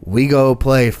 We go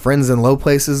play Friends in Low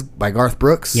Places by Garth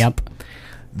Brooks. Yep.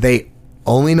 They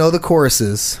only know the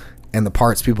choruses and the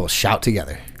parts people shout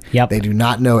together. Yep. They do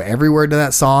not know every word to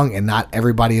that song, and not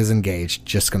everybody is engaged.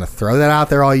 Just going to throw that out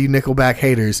there, all you Nickelback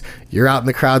haters. You're out in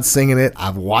the crowd singing it.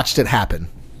 I've watched it happen.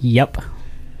 Yep.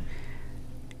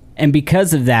 And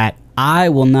because of that, I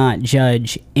will not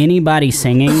judge anybody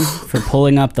singing for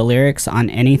pulling up the lyrics on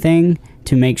anything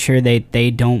to make sure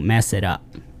they don't mess it up.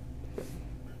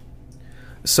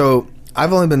 So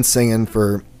I've only been singing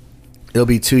for, it'll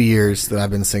be 2 years that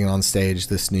I've been singing on stage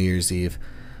this New Year's Eve,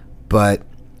 but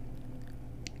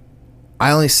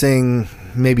I only sing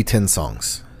maybe 10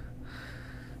 songs.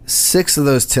 6 of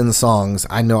those 10 songs,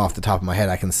 I know off the top of my head,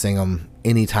 I can sing them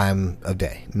any time of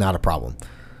day. Not a problem.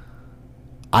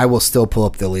 I will still pull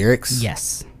up the lyrics.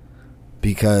 Yes.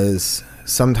 Because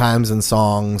sometimes in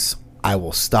songs, I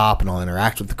will stop and I'll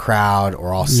interact with the crowd,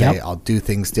 or I'll say I'll do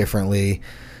things differently.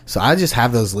 So I just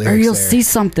have those lyrics. Or you'll there. see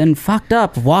something fucked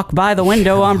up walk by the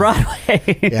window on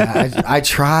Broadway. Yeah, I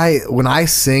try, when I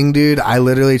sing, dude, I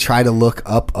literally try to look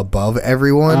up above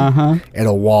everyone at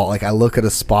a wall. Like, I look at a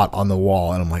spot on the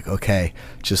wall and I'm like, okay,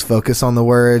 just focus on the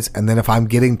words. And then if I'm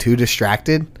getting too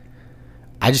distracted,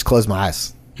 I just close my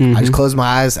eyes. I just close my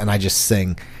eyes and I just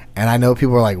sing. And I know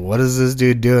people are like, what is this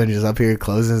dude doing? Just up here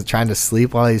closing, trying to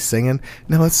sleep while he's singing.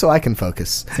 No, it's so I can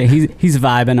focus. So he's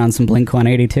vibing on some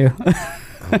Blink-182.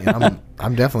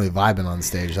 I'm definitely vibing on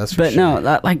stage. That's for but sure.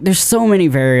 No, like there's so many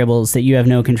variables that you have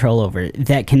no control over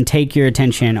that can take your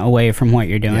attention away from what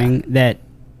you're doing. That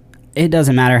it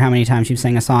doesn't matter how many times you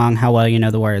sing a song, how well you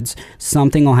know the words.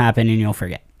 Something will happen and you'll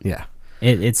forget. Yeah,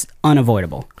 it's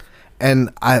unavoidable. And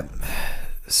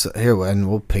and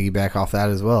we'll piggyback off that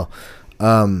as well.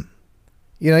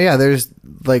 There's,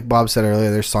 like Bob said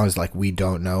earlier, there's songs like We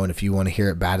Don't Know, and if you want to hear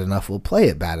it bad enough, we'll play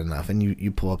it bad enough, and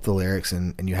you pull up the lyrics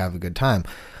and you have a good time.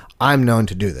 I'm known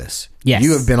to do this. Yes.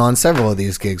 You have been on several of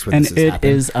these gigs where and this has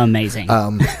happened. It is amazing.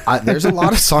 There's a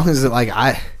lot of songs that, like,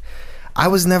 I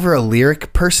was never a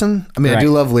lyric person. I mean, I do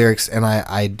love lyrics, and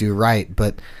I do write,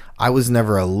 but I was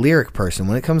never a lyric person.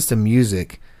 When it comes to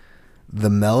music, the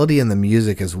melody and the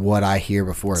music is what I hear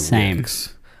before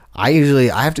lyrics. I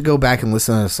have to go back and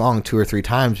listen to a song 2 or 3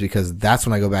 times, because that's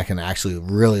when I go back and actually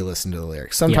really listen to the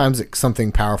lyrics. Sometimes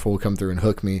something powerful will come through and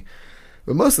hook me,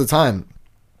 but most of the time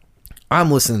I'm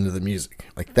listening to the music.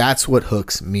 Like, that's what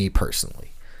hooks me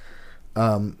personally.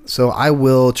 So I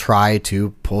will try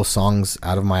to pull songs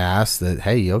out of my ass that,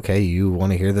 hey, okay, you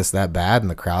want to hear this that bad, and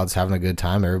the crowd's having a good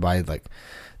time. Everybody, like,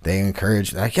 they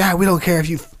encourage, like, yeah, we don't care if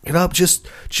you f it up, just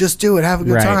do it, have a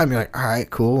good time. You're like, all right,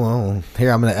 cool. Well,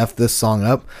 here, I'm gonna F this song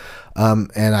up.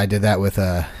 And I did that with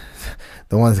the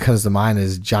one that comes to mind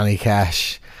is Johnny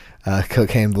Cash,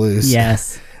 Cocaine Blues.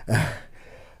 Yes.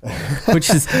 Which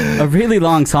is a really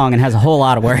long song and has a whole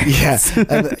lot of words. Yes.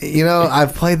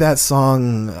 I've played that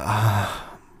song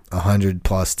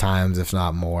 100+ times, if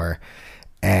not more,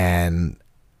 and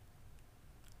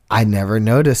I never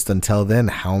noticed until then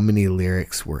how many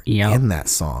lyrics were in that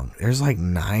song. There's like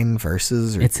 9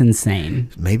 verses. It's insane.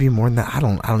 Maybe more than that. I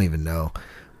don't even know.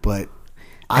 But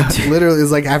I literally, it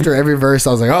was like after every verse,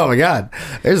 I was like, oh my God,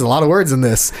 there's a lot of words in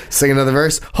this. Sing another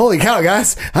verse. Holy cow,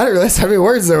 guys. I didn't realize how many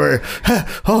words there were.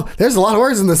 Oh, there's a lot of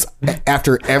words in this.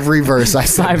 After every verse, I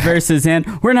said 5 verses in.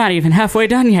 We're not even halfway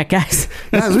done yet, guys.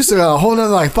 Guys, we still got a whole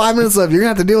nother like 5 minutes left. You're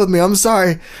going to have to deal with me. I'm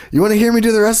sorry. You want to hear me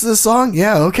do the rest of this song?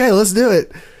 Yeah, okay, let's do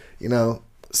it.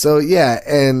 So yeah,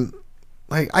 and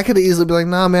like I could have easily been like,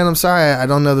 nah, man, I'm sorry, I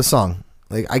don't know the song.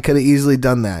 Like, I could have easily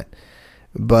done that,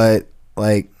 but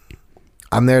like,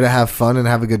 I'm there to have fun and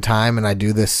have a good time, and I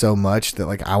do this so much that,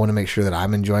 like, I want to make sure that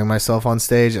I'm enjoying myself on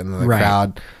stage, and the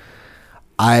crowd,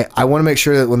 I want to make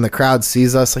sure that when the crowd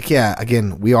sees us, like, yeah,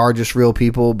 again, we are just real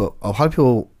people, but a lot of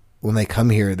people, when they come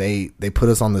here, they put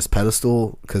us on this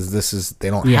pedestal because they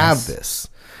don't have this.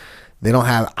 They don't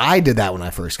have. I did that when I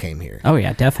first came here. Oh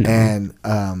yeah, definitely. And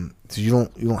so you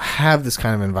don't have this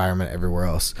kind of environment everywhere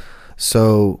else.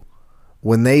 So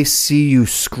when they see you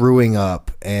screwing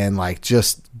up and like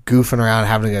just goofing around,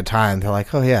 having a good time, they're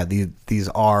like, oh yeah, these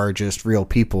are just real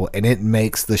people, and it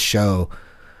makes the show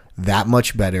that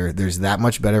much better. There's that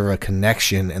much better of a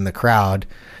connection in the crowd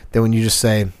than when you just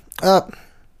say, oh,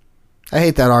 I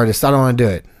hate that artist, I don't want to do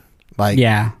it. Like,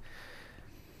 yeah,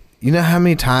 you know how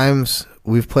many times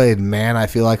we've played Man, I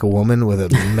Feel Like a Woman with a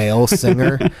male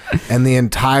singer and the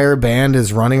entire band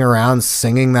is running around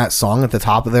singing that song at the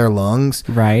top of their lungs.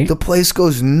 Right. The place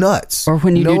goes nuts. Or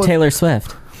when you do Taylor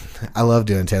Swift. I love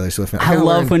doing Taylor Swift. I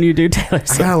love when you do Taylor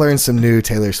Swift. I gotta learn some new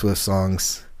Taylor Swift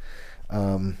songs.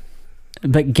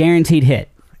 But guaranteed hit.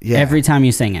 Yeah. Every time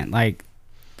you sing it. Like.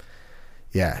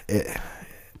 Yeah.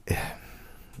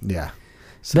 Yeah.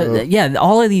 So, but yeah,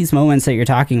 all of these moments that you're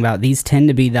talking about, these tend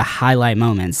to be the highlight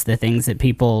moments, the things that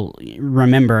people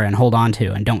remember and hold on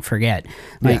to and don't forget.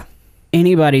 Like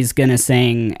anybody's going to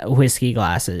sing Whiskey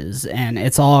Glasses and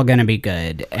it's all going to be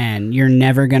good. And you're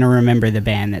never going to remember the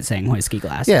band that sang Whiskey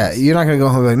Glasses. Yeah, you're not going to go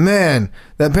home and be like, man,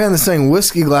 that band that sang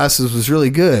Whiskey Glasses was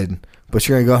really good. But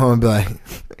you're going to go home and be like,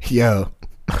 yo,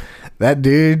 that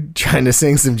dude trying to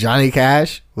sing some Johnny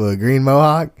Cash with a green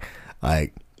mohawk,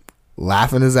 like,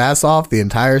 laughing his ass off the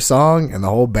entire song and the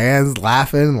whole band's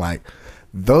laughing, like,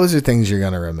 those are things you're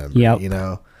gonna remember. You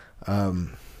know.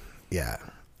 Yeah,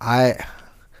 I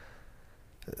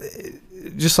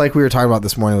just like we were talking about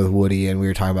this morning with Woody, and we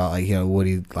were talking about, like, you know,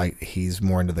 Woody, like, he's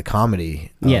more into the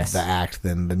comedy of the act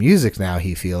than the music now,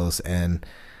 he feels. And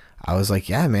I was like,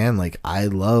 yeah, man, like, I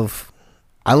love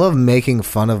making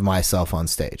fun of myself on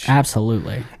stage.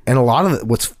 Absolutely. And a lot of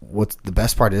what's the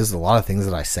best part is a lot of things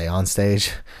that I say on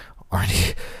stage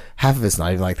aren't, half of it's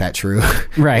not even like that true.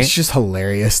 Right. It's just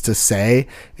hilarious to say,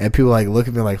 and people like look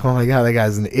at me like, oh my god, that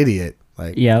guy's an idiot.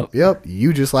 Like, yep,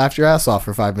 you just laughed your ass off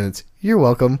for 5 minutes. You're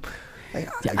welcome. Like,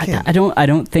 I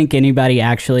don't think anybody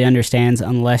actually understands,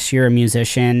 unless you're a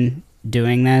musician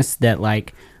doing this, that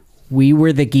like we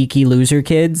were the geeky loser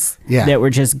kids that were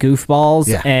just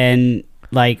goofballs, and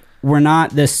like we're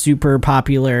not the super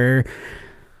popular,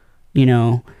 you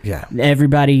know,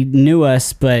 everybody knew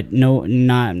us, but I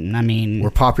mean, we're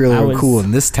popular and cool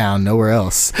in this town, nowhere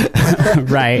else.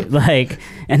 Right. Like,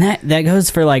 and that goes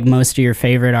for like most of your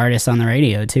favorite artists on the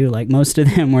radio too. Like most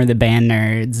of them were the band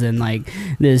nerds and like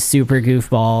the super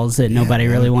goofballs that nobody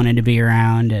really wanted to be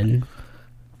around. And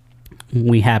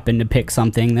we happened to pick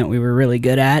something that we were really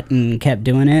good at and kept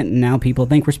doing it. And now people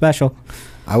think we're special.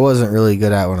 I wasn't really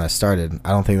good at it when I started.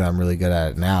 I don't think that I'm really good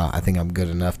at it now. I think I'm good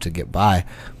enough to get by,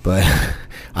 but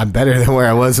I'm better than where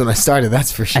I was when I started.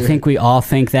 That's for sure. I think we all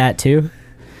think that too.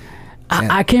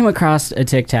 I came across a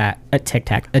TikTok. I love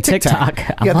Tic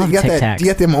Tacs. Do you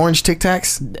get them orange Tic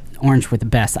Tacs? Orange with the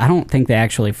best. I don't think they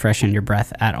actually freshen your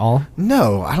breath at all.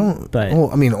 No, I don't. But well,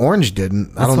 I mean, orange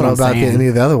didn't. I don't know about any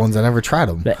of the other ones. I never tried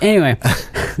them. But anyway,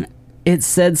 it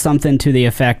said something to the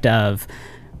effect of,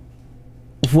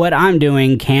 what I'm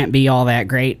doing can't be all that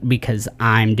great because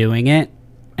I'm doing it.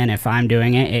 And if I'm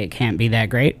doing it, it can't be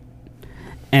that great.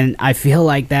 And I feel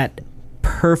like that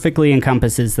perfectly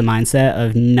encompasses the mindset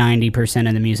of 90%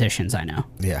 of the musicians I know.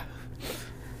 Yeah.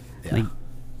 Like,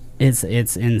 it's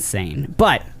insane.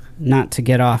 But not to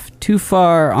get off too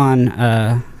far on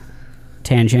a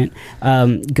tangent,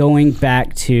 going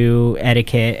back to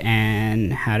etiquette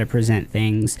and how to present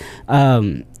things,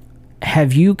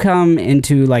 have you come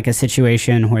into like a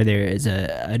situation where there is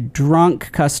a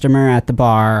drunk customer at the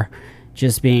bar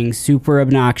just being super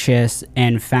obnoxious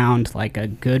and found like a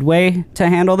good way to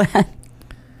handle that?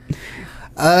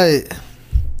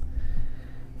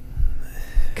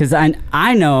 Because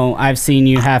I know I've seen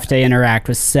you have to interact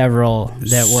with several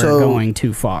that were going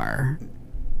too far.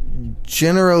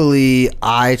 Generally,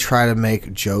 I try to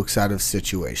make jokes out of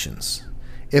situations.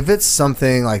 If it's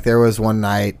something like, there was one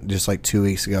night just like 2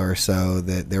 weeks ago or so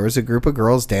that there was a group of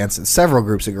girls dancing, several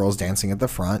groups of girls dancing at the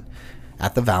front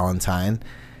at the Valentine,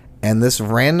 and this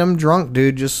random drunk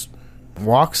dude just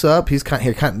walks up. He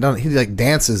like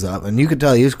dances up, and you could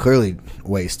tell he was clearly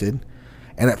wasted.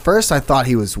 And at first I thought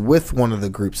he was with one of the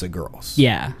groups of girls.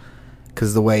 Yeah.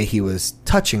 Because the way he was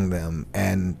touching them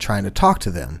and trying to talk to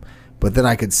them. But then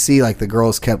I could see like the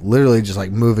girls kept literally just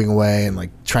like moving away and like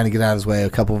trying to get out of his way.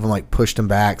 A couple of them like pushed him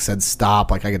back, said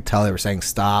stop. Like I could tell they were saying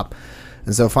stop.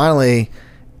 And so finally,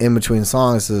 in between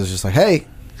songs, it was just like, hey,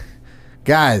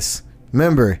 guys,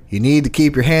 remember, you need to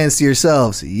keep your hands to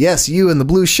yourselves. Yes, you in the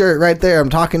blue shirt right there. I'm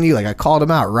talking to you. Like, I called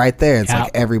him out right there. It's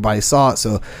like everybody saw it.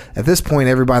 So at this point,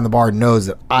 everybody in the bar knows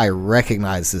that I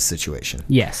recognize this situation.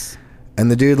 Yes. And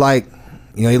the dude, like,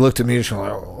 you know, he looked at me and was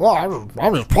like, well,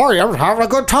 I'm just partying. I'm just having a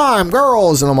good time,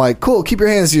 girls. And I'm like, cool, keep your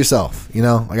hands to yourself. You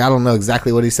know, like, I don't know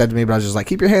exactly what he said to me, but I was just like,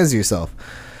 keep your hands to yourself.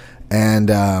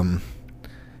 And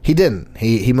he didn't.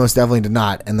 He most definitely did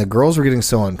not. And the girls were getting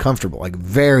so uncomfortable, like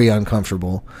very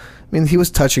uncomfortable. I mean, he was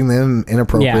touching them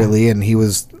inappropriately, and he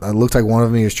was, it looked like one of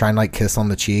them, he was trying to like kiss on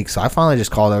the cheek. So I finally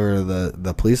just called over to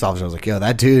the police officer. I was like, yo,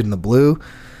 that dude in the blue,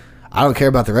 I don't care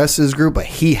about the rest of his group, but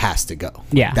he has to go.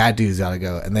 Yeah. That dude's got to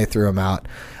go. And they threw him out.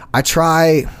 I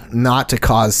try not to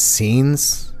cause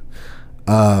scenes.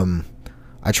 I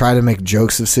try to make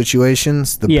jokes of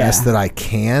situations the best that I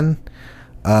can.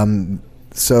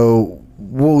 So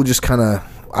we'll just kind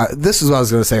of, this is what I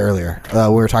was going to say earlier. We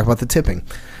were talking about the tipping.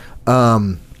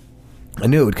 I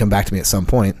knew it would come back to me at some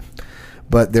point,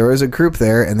 but there was a group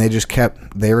there, and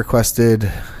they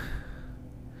requested,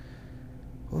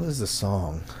 what was the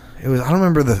song? It was, I don't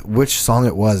remember which song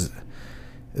it was.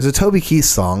 It was a Toby Keith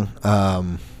song. I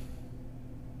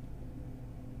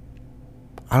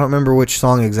don't remember which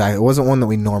song exactly. It wasn't one that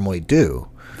we normally do.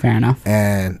 Fair enough.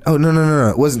 And no,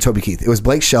 it wasn't Toby Keith. It was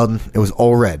Blake Shelton. It was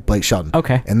All Red, Blake Shelton.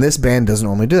 Okay. And this band doesn't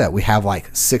normally do that. We have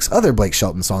like 6 other Blake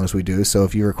Shelton songs we do. So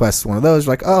if you request one of those,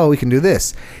 we're like, oh, we can do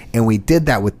this. And we did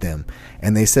that with them.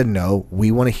 And they said, no, we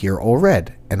want to hear All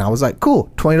Red. And I was like,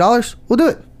 cool, $20, we'll do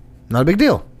it. Not a big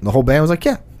deal. The whole band was like,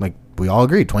 yeah. Like, we all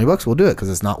agreed, $20, we'll do it, because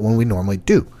it's not one we normally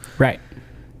do. Right.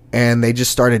 And they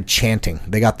just started chanting.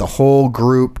 They got the whole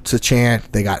group to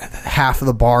chant. They got half of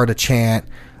the bar to chant.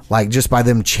 Like, just by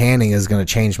them chanting is going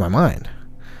to change my mind.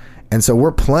 And so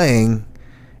we're playing,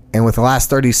 and with the last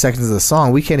 30 seconds of the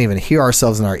song, we can't even hear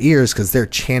ourselves in our ears because they're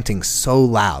chanting so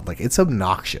loud. Like, it's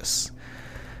obnoxious.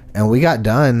 And we got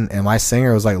done, and my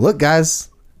singer was like, look, guys,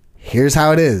 here's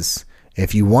how it is.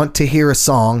 If you want to hear a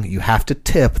song, you have to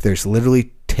tip. There's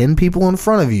literally 10 people in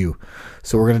front of you.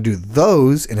 So we're going to do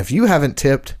those, and if you haven't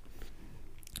tipped,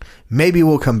 maybe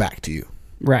we'll come back to you.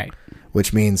 Right.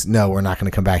 Which means, no, we're not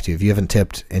going to come back to you. If you haven't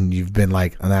tipped and you've been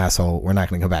like an asshole, we're not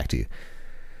going to come back to you.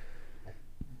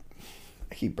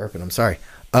 I keep burping. I'm sorry.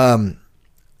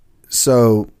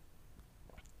 So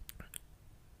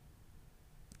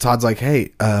Todd's like,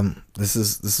 hey, this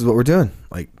is what we're doing.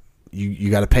 Like,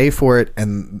 you got to pay for it.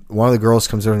 And one of the girls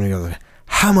comes over to me and goes,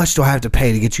 how much do I have to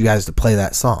pay to get you guys to play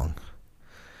that song?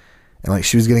 And like,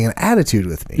 she was getting an attitude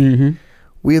with me. Mm-hmm.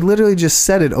 We had literally just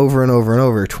said it over and over and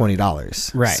over,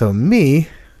 $20. Right. So me,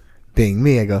 being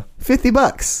me, I go,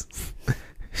 $50.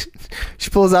 She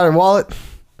pulls out her wallet,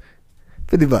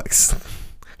 $50.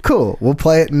 Cool, we'll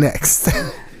play it next.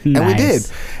 And we did.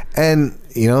 And,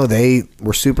 you know, they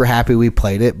were super happy we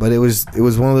played it, but it was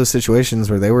one of those situations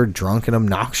where they were drunk and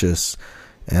obnoxious,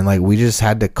 and like, we just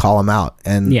had to call them out.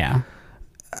 And yeah,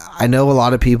 I know a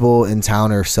lot of people in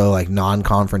town are so like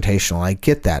non-confrontational. I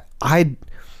get that.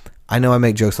 I know I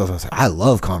make jokes all the time. I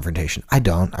love confrontation. I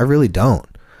don't. I really don't.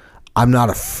 I'm not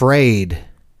afraid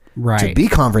to be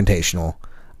confrontational.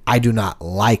 I do not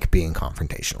like being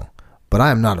confrontational, but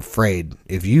I am not afraid.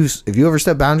 If you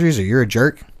overstep boundaries or you're a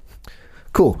jerk,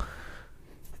 cool.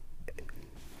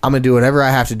 I'm gonna do whatever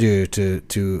I have to do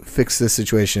to fix this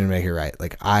situation and make it right.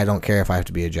 Like, I don't care if I have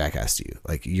to be a jackass to you.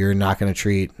 Like, you're not gonna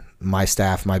treat my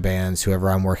staff, my bands, whoever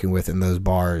I'm working with in those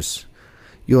bars.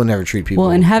 You'll never treat people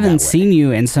well, and having seen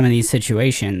you in some of these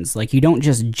situations, like, you don't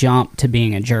just jump to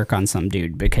being a jerk on some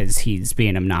dude because he's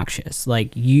being obnoxious.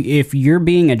 Like, if you're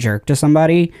being a jerk to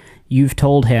somebody, you've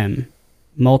told him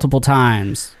multiple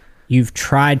times, you've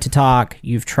tried to talk,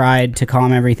 you've tried to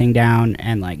calm everything down,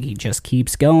 and like, he just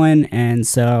keeps going. And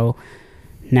so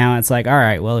now it's like, all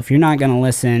right, well, if you're not going to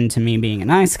listen to me being a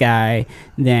nice guy,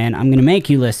 then I'm going to make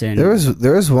you listen.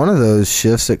 There was one of those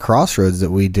shifts at Crossroads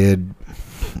that we did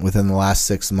within the last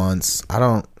 6 months. I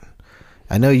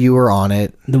know you were on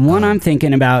it. The one I'm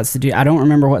thinking about is I don't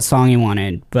remember what song he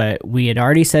wanted, but we had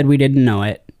already said we didn't know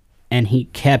it, and he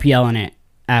kept yelling it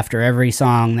after every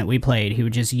song that we played. He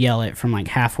would just yell it from like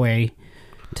halfway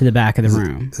to the back of the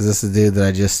room. Is this the dude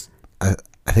that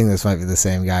I think this might be the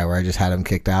same guy where I just had him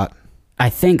kicked out? I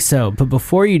think so, but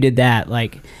before you did that,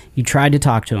 like, you tried to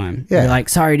talk to him. Yeah. You're like,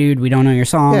 sorry, dude, we don't know your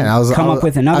song. Yeah, Come up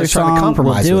with another song,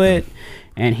 we'll do it. Him.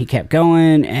 And he kept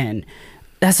going, and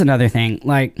that's another thing.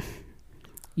 Like,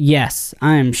 yes,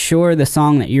 I am sure the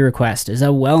song that you request is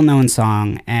a well-known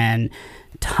song, and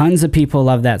tons of people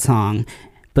love that song.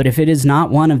 But if it is not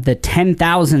one of the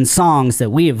 10,000 songs that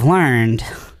we have learned,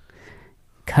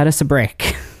 cut us a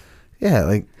break. Yeah,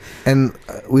 like, and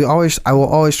I will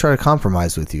always try to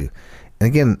compromise with you. And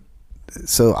again,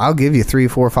 so I'll give you 3,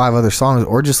 4, 5 other songs,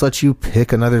 or just let you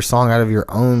pick another song out of your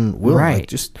own will. Right. Like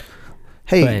just,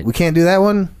 hey, we can't do that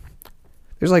one.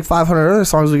 There's like 500 other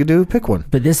songs we could do. Pick one.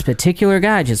 But this particular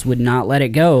guy just would not let it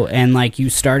go, and like you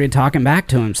started talking back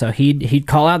to him, so he'd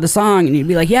call out the song, and he'd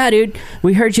be like, "Yeah, dude,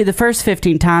 we heard you the first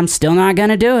 15 times, still not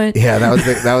gonna do it." Yeah,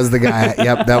 that was the guy.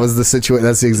 Yep, that was the situation.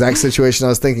 That's the exact situation I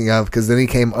was thinking of. Because then he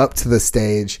came up to the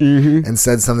stage and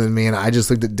said something to me, and I just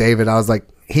looked at David. I was like,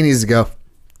 he needs to go.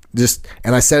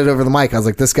 And I said it over the mic. I was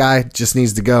like, this guy just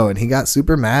needs to go. And he got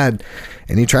super mad,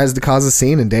 and he tries to cause a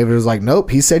scene, and David was like, nope,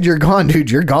 he said you're gone,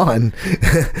 dude, you're gone.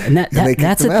 And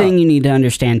that's the thing you need to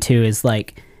understand too, is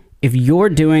like, if you're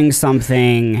doing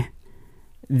something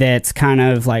that's kind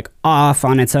of like off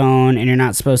on its own and you're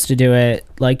not supposed to do it,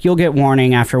 like you'll get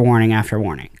warning after warning after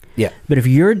warning. Yeah. But if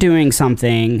you're doing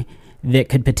something that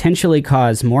could potentially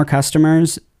cause more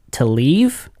customers to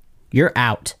leave, you're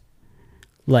out.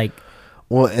 Like,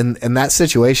 well, in that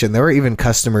situation, there were even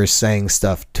customers saying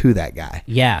stuff to that guy.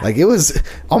 Yeah. Like, it was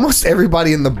almost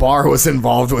everybody in the bar was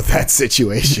involved with that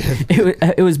situation.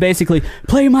 It was basically,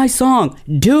 play my song.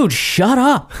 Dude, shut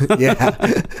up.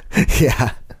 Yeah.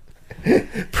 Yeah.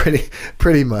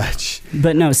 Pretty much.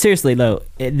 But no, seriously, though,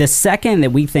 the second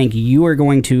that we think you are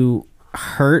going to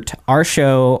hurt our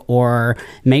show or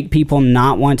make people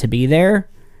not want to be there,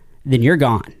 then you're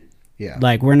gone. Yeah.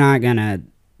 Like, we're not going to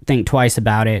think twice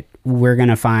about it. We're going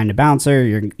to find a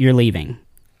bouncer. You're leaving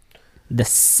the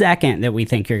second that we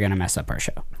think you're going to mess up our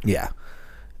show. Yeah.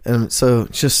 And so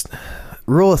just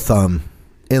rule of thumb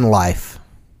in life,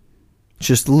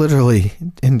 just literally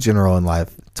in general in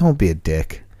life, don't be a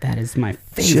dick. That is my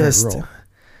favorite rule.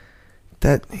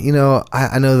 That, you know,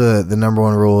 I know the number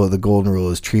one rule, the golden rule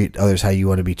is treat others how you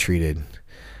want to be treated.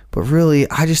 But really,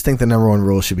 I just think the number one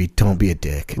rule should be don't be a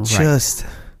dick. Right.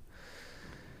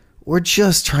 We're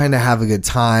just trying to have a good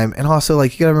time. And also,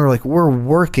 like, you gotta remember, like, we're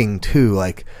working too.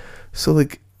 Like, so,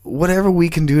 like, whatever we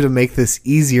can do to make this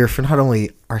easier for not only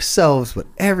ourselves, but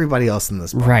everybody else in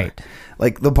this bar. Right.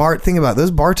 Like, think about it, those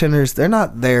bartenders, they're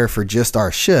not there for just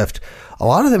our shift. A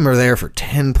lot of them are there for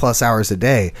 10 plus hours a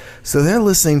day. So they're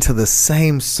listening to the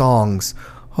same songs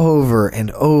over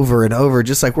and over and over,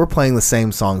 just like we're playing the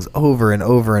same songs over and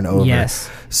over and over. Yes.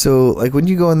 So, like, when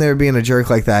you go in there being a jerk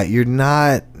like that, you're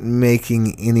not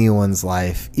making anyone's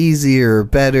life easier or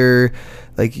better.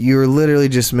 Like, you're literally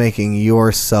just making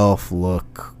yourself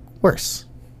look worse.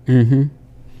 Mm-hmm.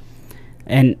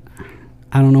 And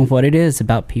I don't know what it is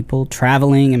about people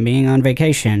traveling and being on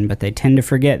vacation, but they tend to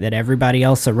forget that everybody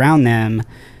else around them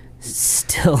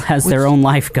still has their own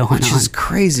life going on. Which is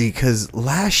crazy, because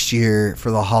last year for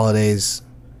the holidays,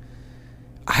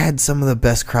 I had some of the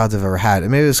best crowds I've ever had.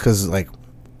 And maybe it was because, like,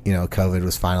 you know, COVID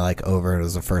was finally, like, over. It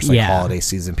was the first, like, holiday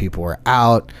season. People were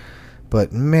out.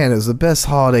 But, man, it was the best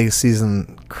holiday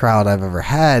season crowd I've ever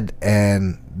had.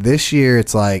 And this year,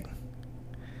 it's like,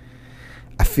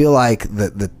 I feel like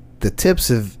the tips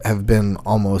have been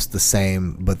almost the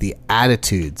same, but the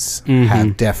attitudes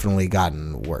have definitely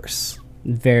gotten worse.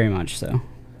 Very much so.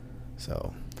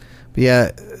 So, but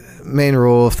yeah, main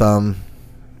rule of thumb,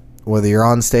 whether you're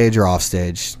on stage or off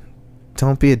stage,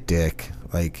 don't be a dick.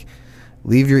 Like,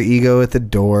 leave your ego at the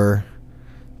door.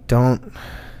 Again,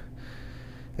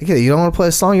 you don't want to play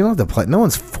a song, you don't have to play. No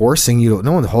one's forcing you.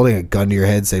 No one's holding a gun to your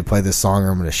head, say, play this song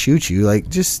or I'm going to shoot you. Like,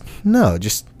 if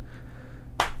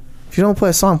you don't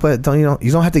play a song, play it.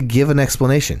 You don't have to give an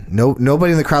explanation.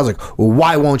 Nobody in the crowd's like, well,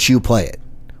 why won't you play it?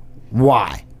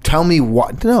 Why? Tell me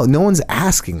what. No one's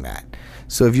asking that.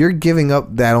 So if you're giving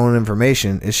up that own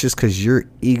information, it's just because your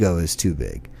ego is too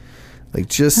big. Like,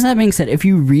 just. And that being said, if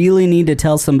you really need to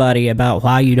tell somebody about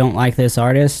why you don't like this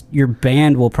artist, your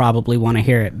band will probably want to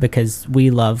hear it, because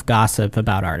we love gossip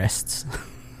about artists.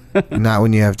 Not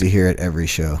when you have to hear it every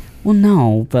show. Well,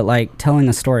 no, but like telling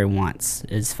a story once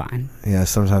is fine. Yeah,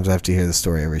 sometimes I have to hear the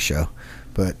story every show,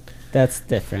 but that's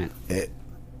different.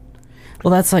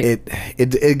 Well, that's like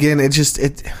it again. And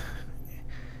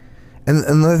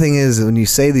another thing is, when you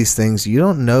say these things, you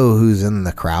don't know who's in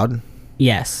the crowd.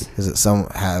 Yes. Is it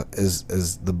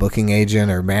is the booking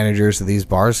agent or managers of these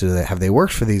bars? Have they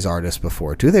worked for these artists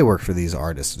before? Do they work for these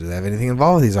artists? Do they have anything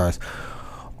involved with these artists?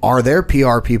 Are there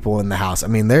PR people in the house? I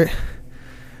mean, there's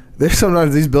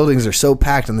sometimes these buildings are so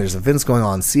packed and there's events going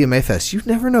on, CMA Fest. You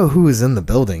never know who is in the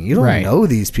building. You don't know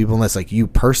these people unless, like, you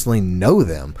personally know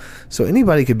them. So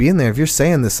anybody could be in there. If you're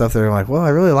saying this stuff, they're like, well, I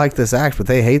really like this act, but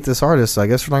they hate this artist, so I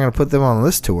guess we're not going to put them on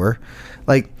this tour.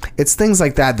 Like, it's things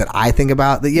like that I think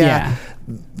about. That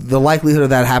the likelihood of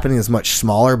that happening is much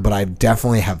smaller, but I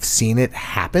definitely have seen it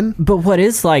happen. But what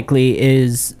is likely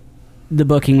is the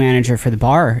booking manager for the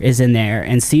bar is in there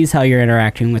and sees how you're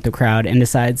interacting with the crowd and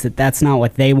decides that that's not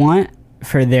what they want,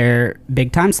 for their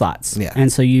big time slots. Yeah.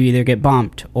 And so you either get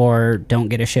bumped or don't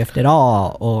get a shift at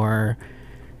all, or...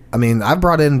 I mean, I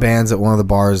brought in bands at one of the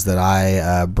bars that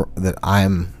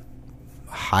I'm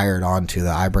hired onto,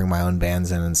 that I bring my own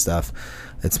bands in and stuff.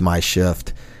 It's my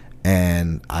shift.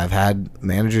 And I've had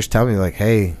managers tell me, like,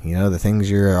 hey, you know, the things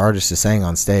your artist is saying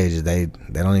on stage, they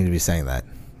don't need to be saying that.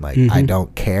 Like, I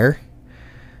don't care.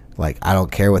 Like, I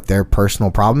don't care what their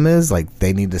personal problem is. Like,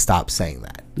 they need to stop saying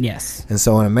that. Yes. And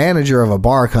so when a manager of a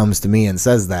bar comes to me and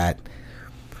says that,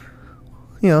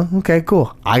 you know, okay,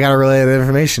 cool. I got to relay that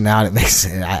information now. And it makes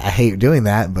I hate doing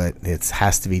that, but it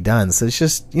has to be done. So it's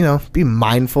just, you know, be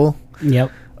mindful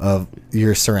of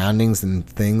your surroundings and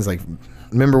things. Like,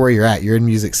 remember where you're at. You're in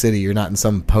Music City. You're not in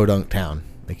some podunk town.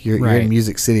 Like, you're in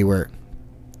Music City, where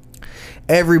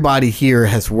everybody here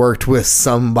has worked with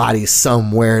somebody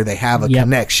somewhere. They have a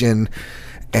connection,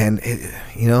 and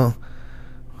you know,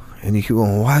 and you keep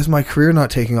going, why is my career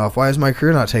not taking off? Why is my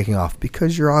career not taking off?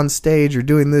 Because you're on stage, you're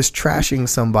doing this, trashing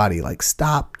somebody. Like,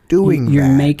 stop doing that. You're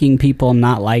making people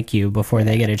not like you before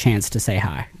they get a chance to say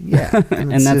hi. Yeah.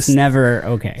 And that's never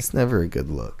okay. It's never a good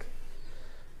look.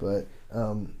 But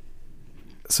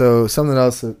so something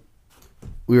else that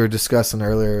we were discussing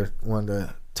earlier, wanted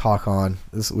to talk on,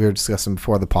 this we were discussing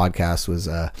before the podcast, was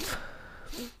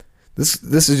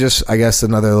this is just, I guess,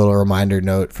 another little reminder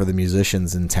note for the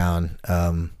musicians in town.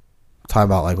 Talking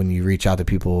about, like, when you reach out to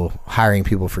people, hiring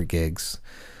people for gigs.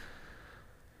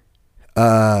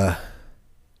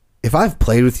 If I've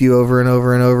played with you over and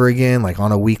over and over again, like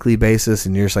on a weekly basis,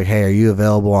 and you're just like, hey, are you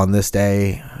available on this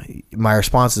day? My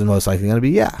response is most likely going to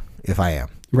be, yeah, if I am.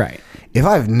 Right. If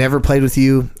I've never played with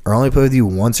you, or only played with you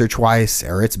once or twice,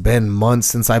 or it's been months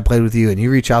since I played with you, and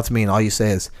you reach out to me and all you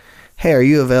say is, hey, are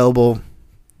you available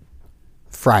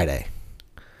Friday?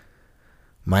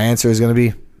 My answer is going to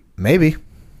be, maybe.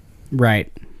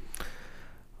 Right.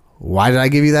 Why did I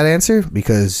give you that answer?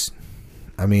 Because,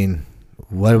 I mean,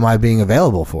 what am I being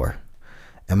available for?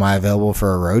 Am I available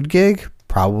for a road gig?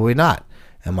 Probably not.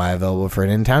 Am I available for an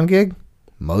in-town gig?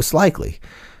 Most likely.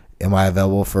 Am I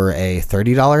available for a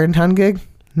 $30 in-town gig?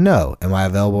 No. Am I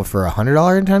available for a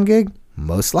 $100 in-town gig?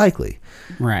 Most likely.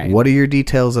 Right. What are your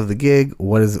details of the gig?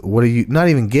 What are you, not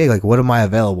even gig, like, what am I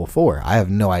available for? I have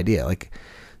no idea. Like,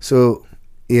 so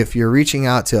if you're reaching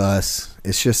out to us,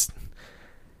 it's just,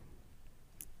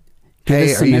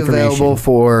 hey, are you available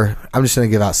for, I'm just going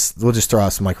to we'll just throw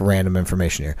out some, like, random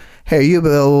information here. Hey, are you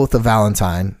available with the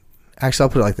Valentine? Actually, I'll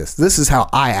put it like this. This is how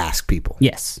I ask people.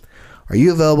 Yes. Are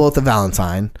you available at the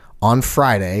Valentine on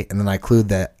Friday? And then I include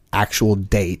the actual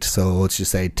date. So let's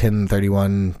just say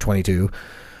 10/31/22,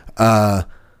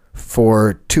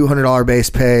 for $200 base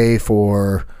pay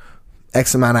for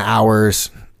X amount of hours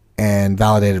and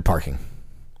validated parking.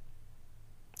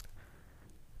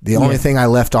 The only thing I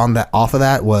left off of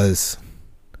that was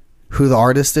who the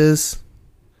artist is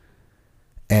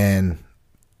and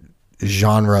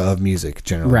genre of music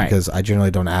generally, right? Because I generally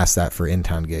don't ask that for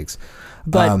in-town gigs.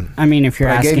 But I mean, if you're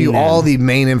asking, I gave you them, all the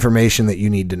main information that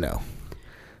you need to know.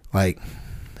 Like,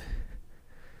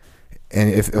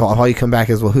 and if all you come back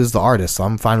is, well, who's the artist? So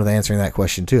I'm fine with answering that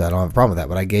question too. I don't have a problem with that.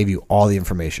 But I gave you all the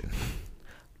information.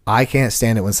 I can't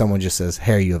stand it when someone just says,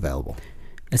 "Hey, are you available?"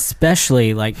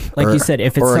 Especially like you said,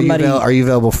 if it's somebody, are you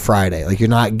available Friday? Like, you're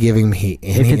not giving me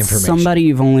any information. If it's somebody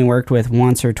you've only worked with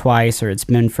once or twice, or it's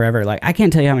been forever, like, I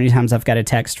can't tell you how many times I've got a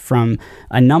text from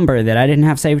a number that I didn't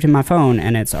have saved in my phone,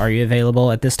 and it's, are you available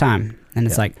at this time? And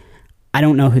it's like, I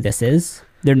don't know who this is.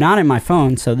 They're not in my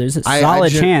phone, so there's a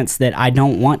solid chance that I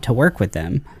don't want to work with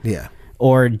them. Yeah.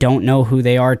 Or don't know who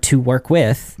they are to work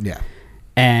with. Yeah.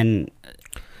 And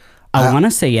I want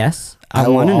to say yes. I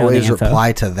want to know the info. I always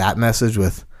reply to that message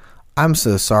with, I'm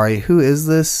so sorry, who is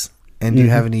this? And do you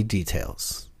have any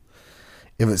details?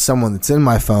 If it's someone that's in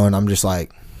my phone, I'm just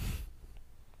like,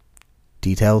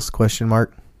 details, question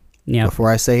mark,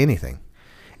 before I say anything.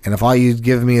 And if all you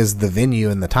give me is the venue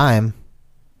and the time,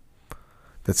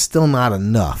 that's still not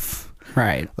enough.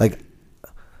 Right. Like,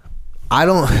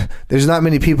 there's not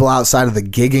many people outside of the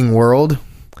gigging world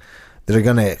that are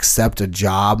going to accept a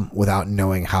job without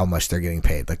knowing how much they're getting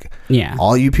paid. Like,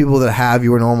 all you people that have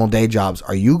your normal day jobs,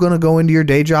 are you going to go into your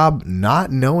day job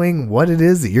not knowing what it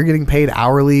is that you're getting paid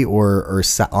hourly or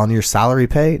on your salary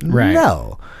pay? Right.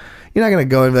 No. You're not going to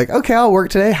go and be like, okay, I'll work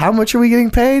today. How much are we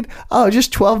getting paid? Oh,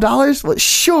 just $12? Well,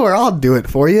 sure, I'll do it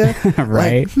for you.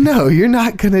 Right. Like, no, you're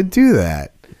not going to do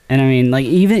that. And I mean, like,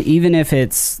 even if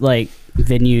it's like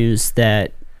venues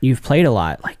that you've played a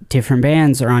lot, like, different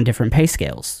bands are on different pay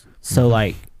scales. So,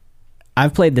 like,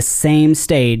 I've played the same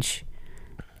stage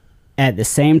at the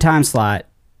same time slot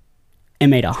and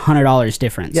made $100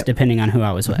 difference depending on who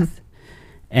I was with.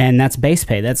 And that's base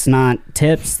pay. That's not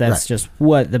tips. That's just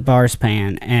what the bar's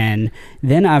paying. And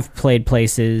then I've played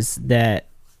places that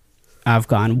I've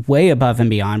gone way above and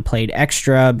beyond, played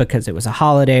extra because it was a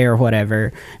holiday or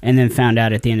whatever, and then found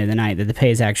out at the end of the night that the pay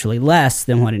is actually less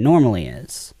than what it normally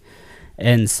is.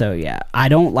 And so, yeah, I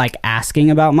don't like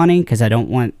asking about money because I don't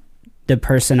want the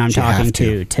person I'm talking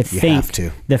to think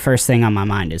the first thing on my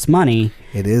mind is money.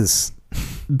 It is.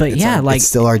 But it's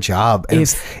still our job. And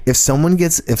if someone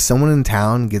in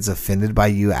town gets offended by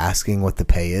you asking what the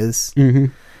pay is,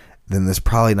 then there's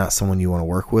probably not someone you want to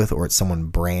work with, or it's someone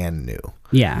brand new.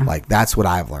 Yeah. Like, that's what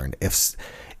I've learned.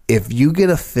 If you get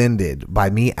offended by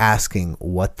me asking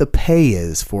what the pay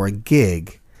is for a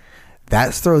gig,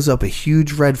 that throws up a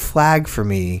huge red flag for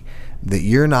me that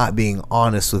you're not being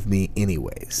honest with me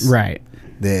anyways. Right.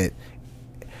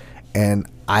 And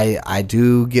I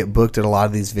do get booked at a lot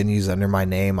of these venues under my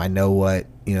name. I know what,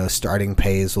 starting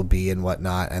pays will be and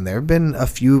whatnot. And there have been a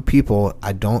few people,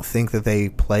 I don't think that they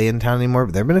play in town anymore,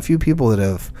 but there have been a few people that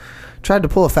have tried to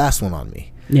pull a fast one on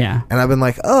me. Yeah. And I've been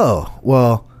like, oh,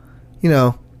 well,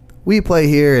 we play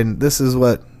here and this is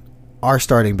what our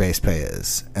starting base pay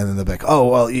is. And then they'll be like, oh,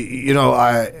 well,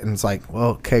 and it's like, well,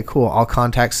 okay, cool. I'll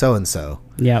contact so-and-so.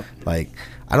 Yep. Like,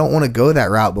 I don't want to go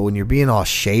that route, but when you're being all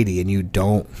shady and you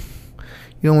don't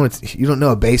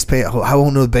know a base pay, I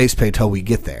won't know the base pay till we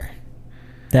get there.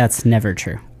 That's never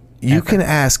true. You can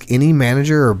ask any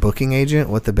manager or booking agent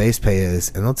what the base pay is,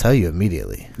 and they'll tell you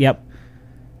immediately. Yep.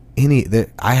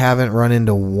 I haven't run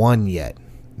into one yet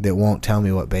that won't tell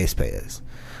me what base pay is.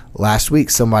 Last week,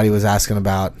 somebody was asking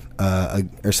about,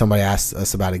 somebody asked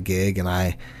us about a gig, and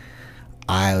I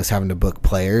was having to book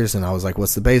players, and I was like,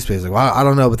 "What's the base pay?" He's like, "Well, I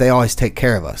don't know, but they always take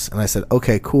care of us." And I said,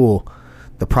 "Okay, cool.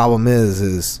 The problem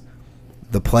is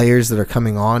the players that are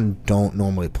coming on don't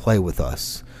normally play with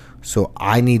us, so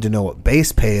I need to know what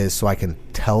base pay is so I can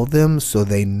tell them so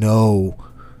they know."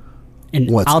 And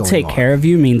I'll take care of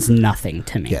you means nothing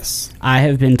to me. Yes. I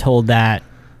have been told that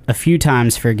a few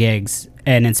times for gigs,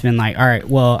 and it's been like, all right,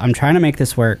 well, I'm trying to make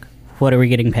this work. What are we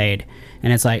getting paid?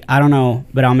 And it's like, I don't know,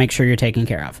 but I'll make sure you're taken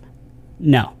care of.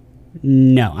 No,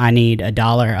 I need a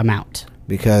dollar amount.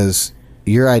 Because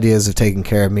your ideas of taking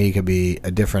care of me could be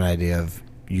a different idea of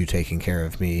you taking care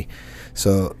of me.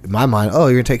 So in my mind, oh,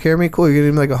 you're going to take care of me? Cool. You're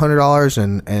going to give me like $100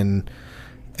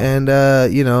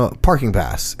 and parking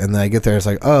pass. And then I get there, it's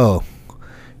like, oh,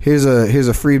 here's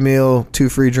a free meal, 2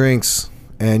 free drinks,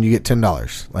 and you get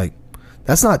 $10. Like,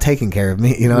 that's not taking care of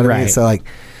me. You know what I mean? So like,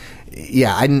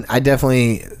 yeah, I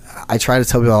definitely, I try to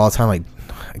tell people all the time, like,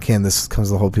 again, this comes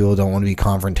to the whole people don't want to be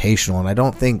confrontational, and I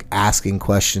don't think asking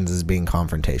questions is being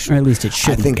confrontational. Or at least it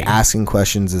shouldn't I think be. Asking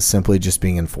questions is simply just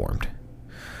being informed.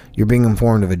 You're being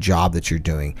informed of a job that you're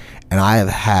doing. And I have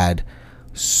had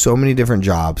so many different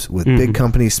jobs with big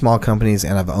companies, small companies,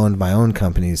 and I've owned my own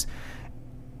companies,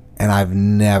 and I've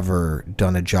never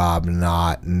done a job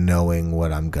not knowing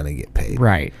what I'm going to get paid.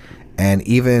 Right. And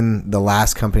even the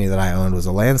last company that I owned was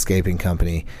a landscaping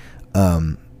company.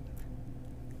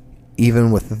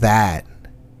 Even with that,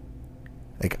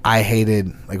 like, I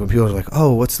hated, like, when people were like,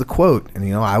 oh, what's the quote?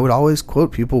 And, I would always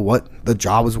quote people what the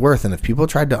job was worth. And if people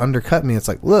tried to undercut me, it's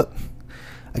like, look,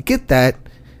 I get that,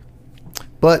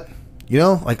 but,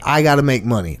 like, I got to make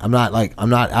money. I'm not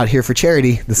out here for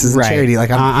charity. This isn't charity. Like,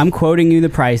 I'm quoting you the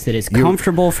price that is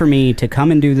comfortable for me to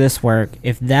come and do this work.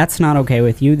 If that's not okay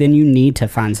with you, then you need to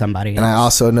find somebody else. And I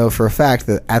also know for a fact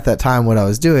that at that time, what I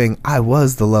was doing, I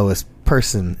was the lowest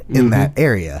person in that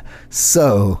area.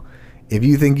 So if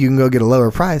you think you can go get a lower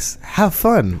price, have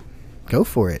fun, go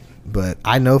for it. But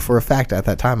I know for a fact at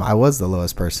that time I was the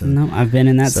lowest person. No, I've been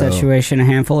in that situation a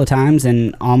handful of times,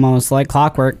 and almost like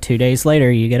clockwork, 2 days later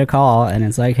you get a call and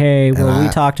it's like, hey, well, we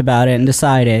talked about it and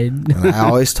decided. And I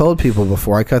always told people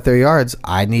before I cut their yards,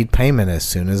 I need payment as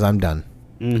soon as I'm done.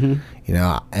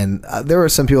 And there were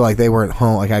some people, like, they weren't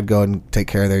home, like, I'd go and take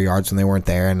care of their yards when they weren't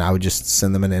there, and I would just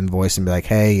send them an invoice and be like,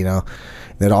 hey,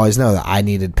 they'd always know that I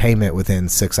needed payment within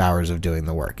 6 hours of doing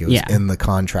the work. It was in the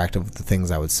contract of the things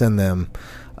I would send them.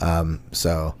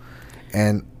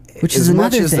 Which is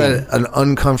much as that an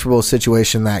uncomfortable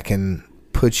situation that can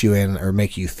put you in or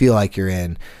make you feel like you're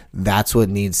in, that's what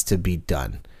needs to be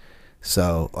done.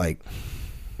 So, like,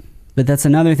 but that's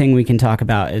another thing we can talk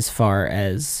about as far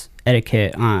as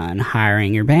etiquette on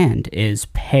hiring your band is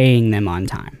paying them on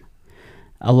time.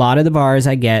 A lot of the bars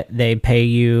I get, they pay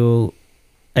you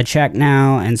a check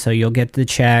now, and so you'll get the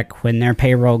check when their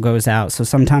payroll goes out. So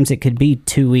sometimes it could be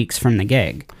 2 weeks from the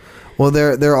gig. Well,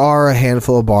 there are a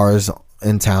handful of bars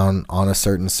in town on a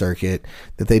certain circuit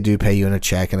that they do pay you in a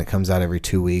check, and it comes out every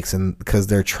 2 weeks, and because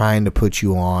they're trying to put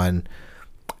you on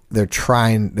they're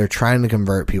trying to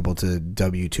convert people to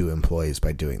W-2 employees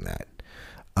by doing that.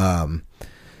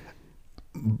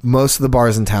 Most of the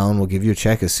bars in town will give you a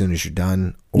check as soon as you're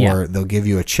done, or they'll give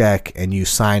you a check and you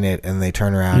sign it and they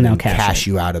turn around and cash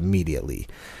you out immediately.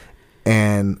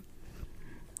 And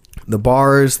the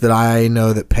bars that I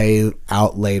know that pay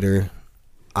out later,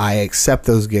 I accept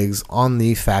those gigs on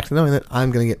the fact of knowing that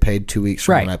I'm going to get paid 2 weeks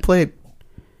from when I played.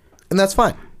 And that's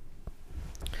fine.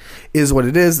 Is what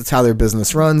it is. That's how their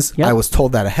business runs. Yep. I was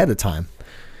told that ahead of time.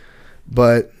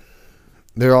 But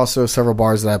there are also several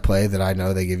bars that I play that I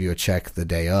know they give you a check the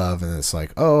day of, and it's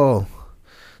like, oh,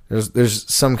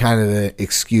 there's some kind of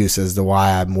excuse as to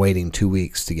why I'm waiting 2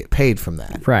 weeks to get paid from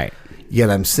that. Right. Yet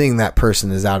I'm seeing that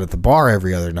person is out at the bar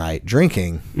every other night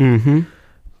drinking,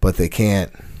 but they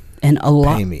can't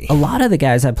pay me. A lot of the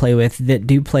guys I play with that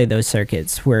do play those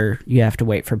circuits where you have to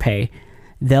wait for pay,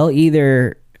 they'll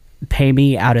either pay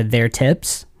me out of their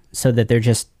tips so that they're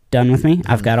just done with me.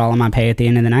 I've got all of my pay at the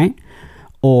end of the night.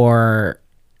 Or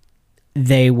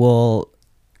they will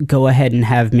go ahead and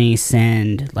have me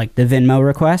send like the Venmo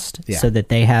request so that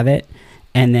they have it,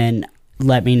 and then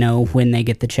let me know when they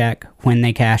get the check, when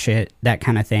they cash it, that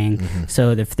kind of thing. So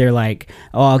if they're like,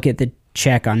 oh, I'll get the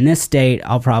check on this date,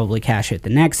 I'll probably cash it the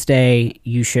next day,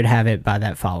 you should have it by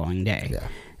that following day. Yeah.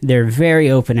 They're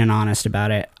very open and honest about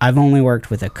it. I've only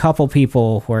worked with a couple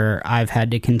people where I've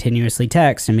had to continuously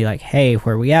text and be like, hey,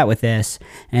 where are we at with this?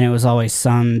 And it was always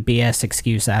some BS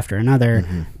excuse after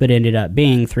another, but ended up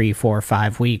being 3, 4,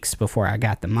 5 weeks before I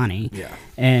got the money. Yeah.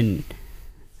 And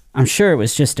I'm sure it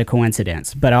was just a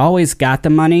coincidence, but I always got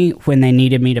the money when they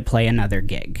needed me to play another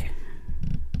gig.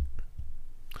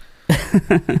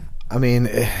 I mean,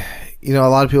 you know, a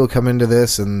lot of people come into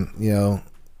this and, you know,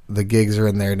 the gigs are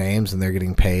in their names and they're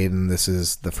getting paid, and this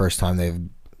is the first time they've,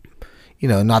 you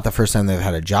know, not the first time they've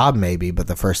had a job maybe, but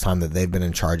the first time that they've been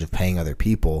in charge of paying other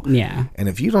people. Yeah. And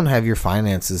if you don't have your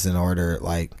finances in order,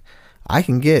 like I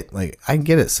can get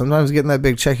it. Sometimes getting that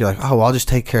big check, you're like, oh, well, I'll just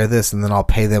take care of this and then I'll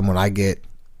pay them when I get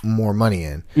more money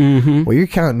in. Well, you're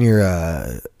counting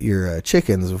your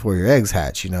chickens before your eggs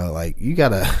hatch, you know, like you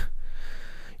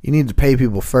need to pay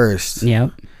people first.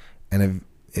 Yep. And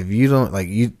if you don't, like,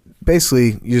 you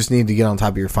just need to get on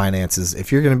top of your finances.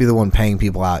 If you're going to be the one paying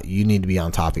people out, you need to be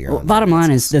on top of your own bottom finances.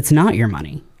 line is that's not your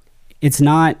money. It's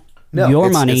not your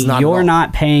money. It's not You're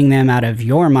not paying them out of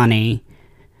your money.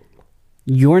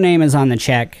 Your name is on the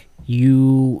check.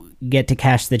 You get to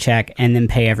cash the check and then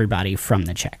pay everybody from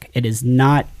the check. It is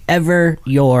not ever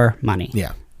your money.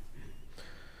 Yeah.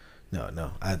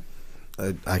 No.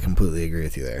 I completely agree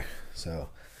with you there. So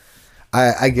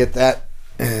I get that,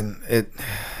 and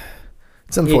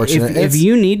it's unfortunate. If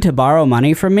you need to borrow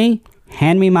money from me,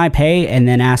 hand me my pay and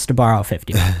then ask to borrow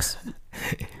 $50.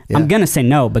 Yeah. I'm going to say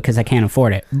no because I can't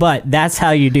afford it, but that's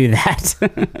how you do that.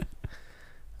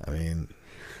 I mean,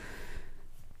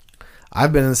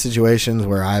 I've been in situations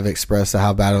where I've expressed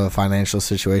how bad of a financial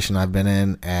situation I've been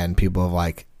in, and people have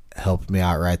like helped me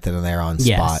out right then and there on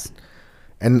spot.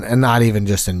 And not even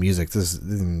just in music. This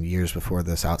is in years before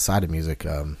this, outside of music.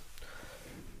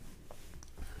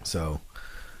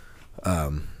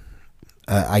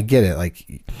 I get it.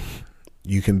 Like,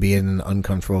 you can be in an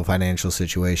uncomfortable financial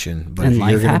situation, but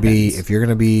if you're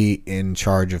gonna be in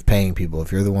charge of paying people,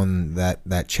 if you're the one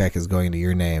that check is going to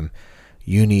your name,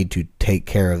 you need to take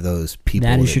care of those people.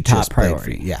 That is your top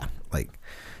priority. Yeah, like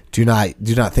do not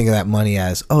think of that money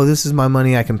as, oh, this is my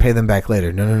money, I can pay them back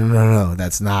later. No.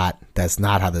 That's not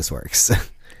how this works.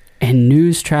 And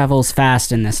news travels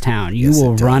fast in this town. You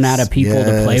will run out of people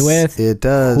to play with. It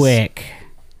does. Quick.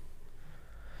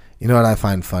 You know what I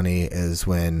find funny is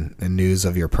when the news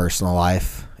of your personal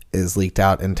life is leaked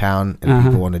out in town, and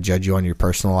people want to judge you on your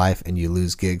personal life, and you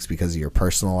lose gigs because of your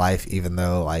personal life, even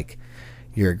though like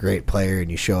you're a great player and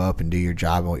you show up and do your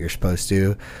job and what you're supposed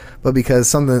to, but because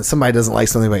somebody doesn't like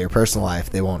something about your personal life,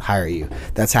 they won't hire you.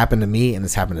 That's happened to me, and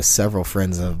it's happened to several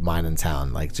friends of mine in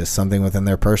town. Like, just something within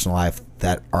their personal life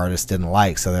that artist didn't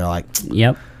like, so they're like,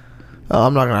 yep, oh,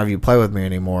 I'm not gonna have you play with me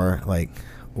anymore. Like,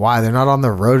 why? They're not on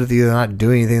the road with you. They're not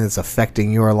doing anything that's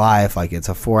affecting your life. Like, it's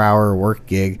a 4-hour work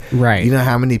gig. Right. You know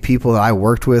how many people that I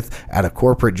worked with at a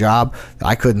corporate job that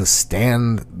I couldn't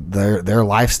stand their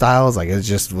lifestyles? Like, it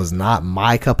just was not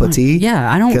my cup of tea. Yeah,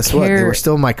 I don't Guess care. What? They were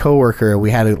still my coworker.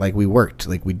 We had it, like, we worked.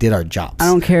 Like, we did our jobs. I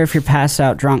don't care if you're passed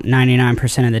out drunk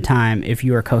 99% of the time. If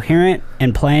you are coherent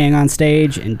and playing on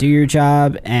stage and do your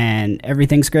job and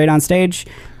everything's great on stage,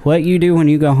 what you do when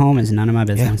you go home is none of my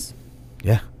business.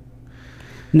 Yeah.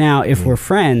 Now, if we're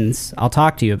friends, I'll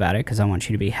talk to you about it because I want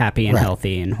you to be happy and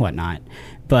healthy and whatnot.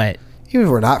 But even if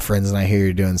we're not friends and I hear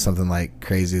you're doing something like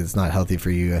crazy that's not healthy for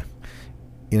you,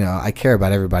 you know, I care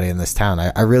about everybody in this town.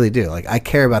 I really do. Like, I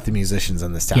care about the musicians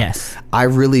in this town. Yes. I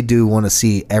really do want to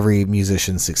see every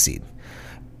musician succeed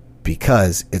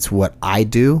because it's what I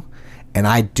do, and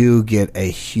I do get a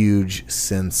huge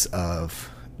sense of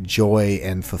joy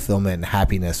and fulfillment and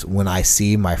happiness when I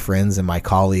see my friends and my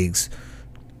colleagues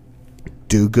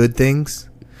do good things.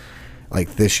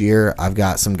 Like this year, I've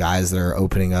got some guys that are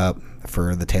opening up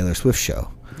for the Taylor Swift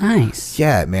show. Nice.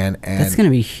 Yeah, man. And that's going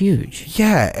to be huge.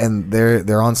 Yeah, and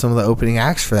they're on some of the opening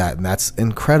acts for that, and that's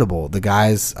incredible. The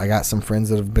guys, I got some friends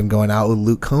that have been going out with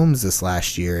Luke Combs this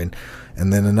last year,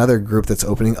 and then another group that's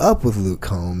opening up with Luke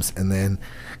Combs, and then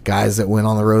guys that went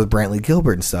on the road with Brantley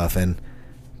Gilbert and stuff, and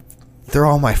they're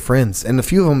all my friends. And a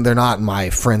few of them, they're not my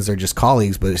friends, they're just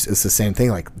colleagues, but it's the same thing.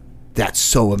 Like, that's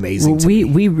so amazing to me.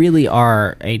 We really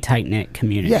are a tight-knit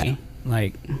community. Yeah.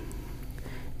 Like,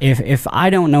 if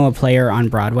I don't know a player on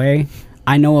Broadway,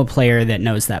 I know a player that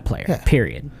knows that player,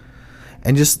 period.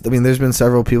 And just, I mean, there's been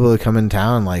several people that come in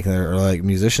town, like, they're like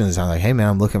musicians, and I'm like, hey, man,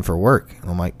 I'm looking for work.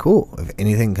 And I'm like, cool. If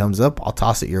anything comes up, I'll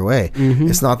toss it your way. Mm-hmm.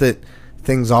 It's not that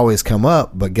things always come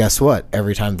up, but guess what?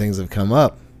 Every time things have come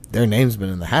up, their name's been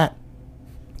in the hat.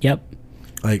 Yep.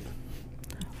 Like,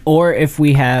 or if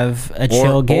we have a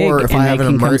chill gig, or if I have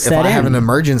an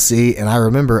emergency and I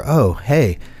remember, oh,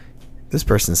 hey, this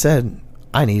person said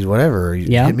I need whatever.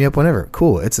 Hit me up whenever.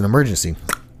 Cool. It's an emergency.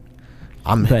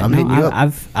 I'm hitting you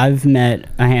up. I've met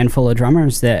a handful of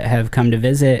drummers that have come to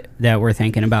visit that were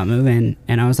thinking about moving,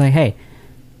 and I was like, hey,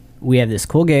 we have this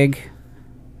cool gig.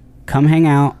 Come hang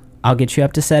out. I'll get you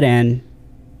up to set in.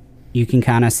 You can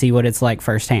kind of see what it's like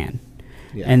firsthand.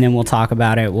 Yeah. And then we'll talk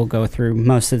about it. We'll go through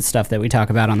most of the stuff that we talk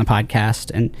about on the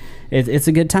podcast, and it's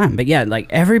a good time. But yeah, like,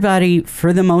 everybody,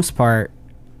 for the most part,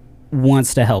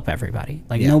 wants to help everybody.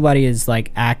 Like, nobody is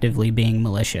like actively being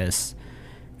malicious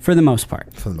for the most part.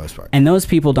 And those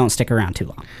people don't stick around too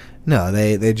long. No,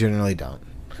 they generally don't.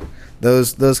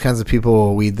 Those kinds of people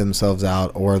will weed themselves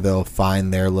out, or they'll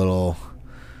find their little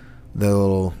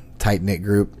tight-knit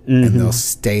group, and they'll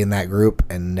stay in that group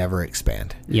and never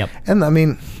expand. Yep. And I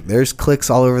mean, there's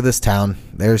cliques all over this town.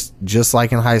 There's, just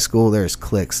like in high school, there's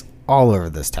cliques all over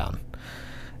this town.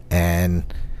 And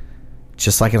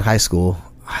just like in high school,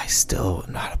 I still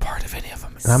am not a part of any of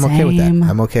them. And I'm okay with that.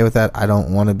 I'm okay with that. I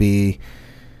don't want to be...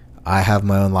 I have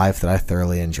my own life that I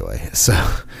thoroughly enjoy. So...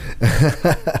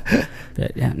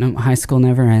 But yeah, no, high school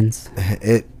never ends.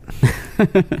 It...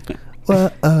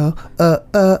 That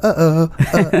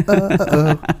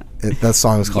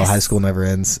song is called High School Never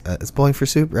Ends. It's Bowling for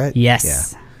Soup, right?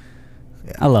 Yes.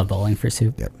 Yeah. I love Bowling for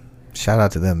Soup. Yep. Shout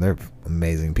out to them. They're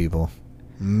amazing people.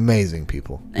 Amazing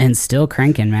people. And still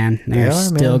cranking, man. They're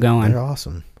still going. They're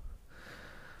awesome.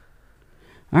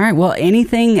 All right. Well,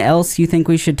 anything else you think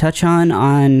we should touch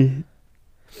on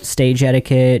stage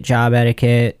etiquette, job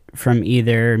etiquette, from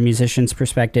either musician's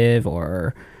perspective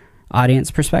or audience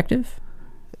perspective?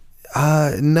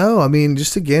 No, I mean,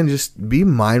 just be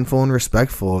mindful and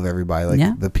respectful of everybody.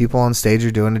 Like, the people on stage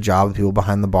are doing a job, the people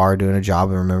behind the bar are doing a job,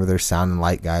 and remember, there's sound and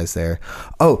light guys there.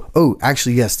 Oh,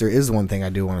 actually, yes, there is one thing I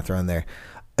do want to throw in there.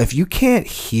 If you can't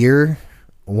hear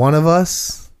one of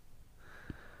us,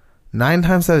 9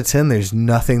 times out of 10, there's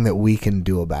nothing that we can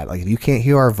do about it. Like, if you can't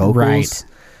hear our vocals, right,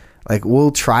 like, we'll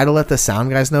try to let the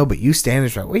sound guys know, but you stand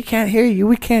there, we can't hear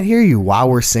you while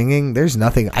we're singing. There's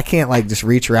nothing. I can't, like, just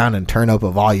reach around and turn up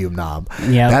a volume knob.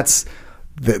 Yeah, that's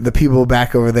the people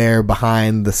back over there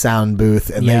behind the sound booth,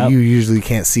 and then you usually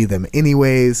can't see them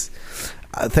anyways.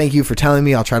 Thank you for telling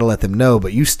me. I'll try to let them know,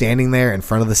 but you standing there in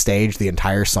front of the stage the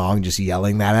entire song, just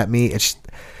yelling that at me,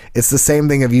 it's the same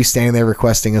thing of you standing there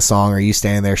requesting a song, or you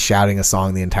standing there shouting a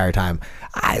song the entire time.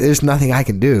 There's nothing I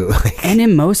can do. And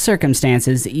in most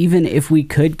circumstances, even if we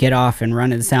could get off and run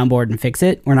to the soundboard and fix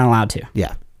it, we're not allowed to.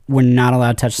 Yeah. We're not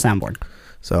allowed to touch the soundboard.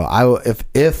 So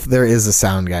if there is a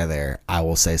sound guy there, I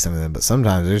will say something, but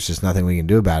sometimes there's just nothing we can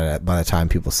do about it by the time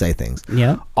people say things.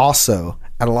 Yeah. Also,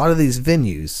 at a lot of these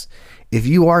venues, if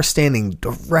you are standing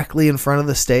directly in front of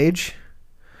the stage,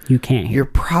 you can't hear. You're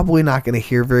probably not going to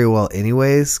hear very well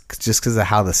anyways, just because of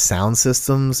how the sound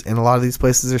systems in a lot of these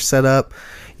places are set up.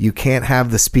 You can't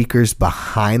have the speakers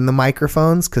behind the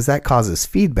microphones because that causes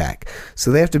feedback.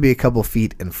 So they have to be a couple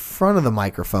feet in front of the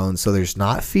microphone so there's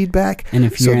not feedback. And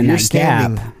if you're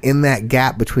standing in that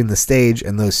gap between the stage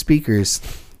and those speakers,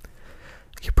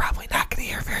 you're probably not going to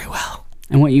hear very well.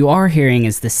 And what you are hearing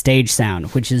is the stage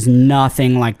sound, which is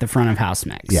nothing like the front of house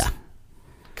mix. Yeah,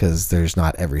 because there's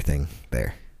not everything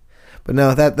there. But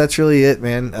no, that's really it,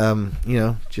 man.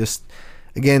 Just,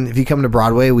 again, if you come to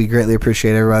Broadway, we greatly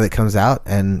appreciate everybody that comes out.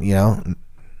 And,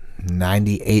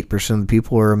 98% of the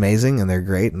people are amazing, and they're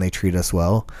great, and they treat us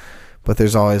well. But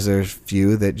there's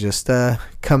few that just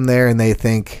come there and they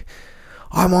think,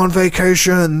 I'm on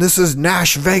vacation. This is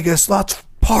Nash Vegas. Let's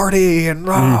party and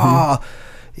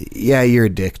yeah, you're a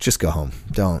dick. Just go home.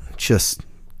 Don't just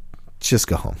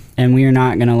go home. And we are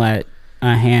not going to let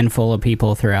a handful of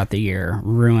people throughout the year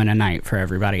ruin a night for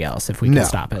everybody else if we can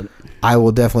stop it. I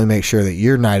will definitely make sure that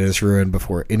your night is ruined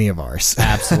before any of ours.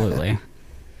 Absolutely.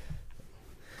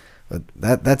 But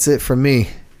that's it from me.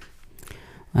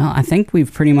 Well, I think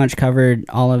we've pretty much covered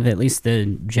all of at least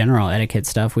the general etiquette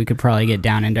stuff. We could probably get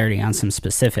down and dirty on some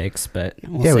specifics, but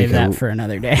we'll save that for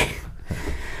another day.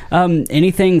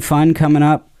 Anything fun coming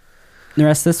up the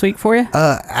rest of this week for you?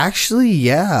 Actually,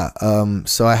 yeah.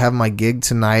 So I have my gig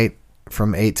tonight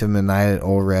from 8 to midnight at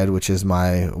Old Red, which is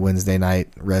my Wednesday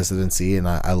night residency, and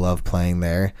I love playing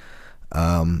there.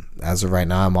 As of right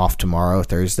now, I'm off tomorrow,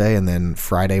 Thursday, and then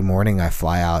Friday morning I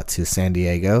fly out to San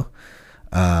Diego.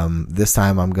 This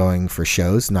time I'm going for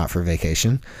shows, not for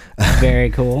vacation. Very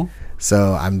cool.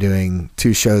 So I'm doing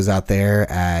 2 shows out there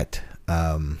at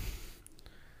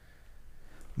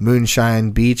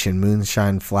Moonshine Beach and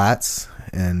Moonshine Flats,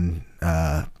 and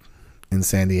in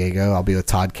San Diego. I'll be with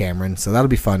Todd Cameron, so that'll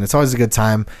be fun. It's always a good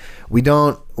time.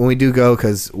 When we do go,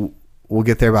 because we'll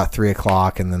get there about 3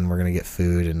 o'clock, and then we're gonna get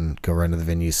food and go run to the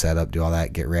venue, set up, do all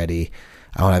that, get ready.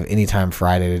 I don't have any time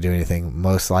Friday to do anything.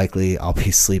 Most likely I'll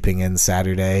be sleeping in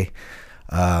Saturday,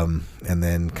 and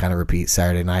then kind of repeat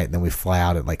Saturday night, and then we fly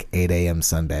out at like 8 a.m.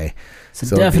 Sunday.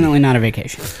 So definitely not a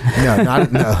vacation. No,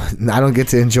 I don't get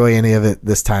to enjoy any of it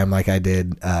this time like I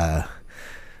did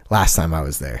last time I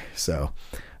was there. So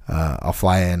I'll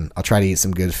fly in. I'll try to eat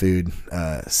some good food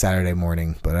Saturday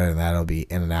morning, but other than that, I'll be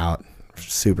in and out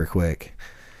super quick.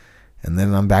 And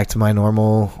then I'm back to my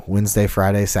normal Wednesday,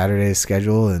 Friday, Saturday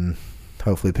schedule, and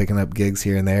hopefully picking up gigs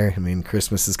here and there. I mean,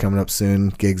 Christmas is coming up soon.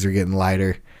 Gigs are getting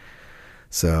lighter.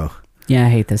 So yeah, I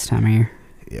hate this time of year.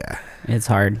 Yeah, it's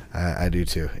hard. I do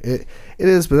too. It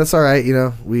is, but that's all right. You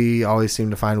know, we always seem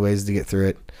to find ways to get through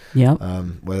it. Yep.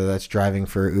 Whether that's driving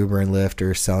for Uber and Lyft,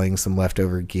 or selling some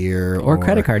leftover gear, or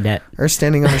credit card debt, or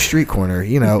standing on a street corner.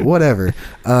 You know, whatever.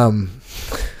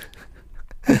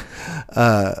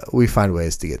 We find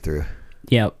ways to get through.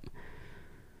 Yep.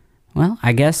 Well,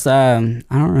 I guess I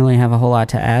don't really have a whole lot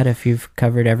to add if you've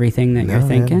covered everything that you're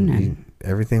thinking. And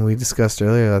everything we discussed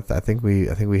earlier, I think we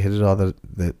hit it all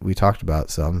that we talked about.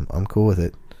 So I'm cool with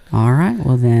it. All right.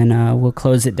 Well, then we'll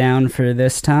close it down for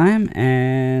this time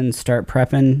and start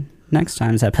prepping next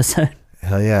time's episode.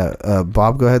 Hell yeah.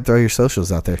 Bob, go ahead and throw your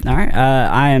socials out there. All right.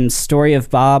 I am Story of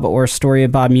Bob or Story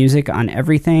of Bob Music on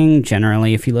everything.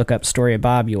 Generally, if you look up Story of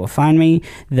Bob, you will find me.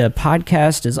 The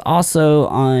podcast is also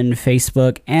on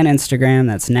Facebook and Instagram.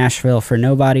 That's Nashville for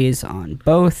Nobodies on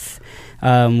both.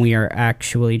 We are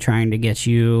actually trying to get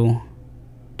you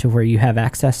to where you have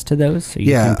access to those, so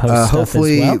you can post stuff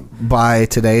hopefully as well. By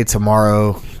today,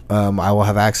 tomorrow, I will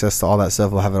have access to all that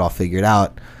stuff. We'll have it all figured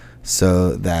out,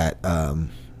 so that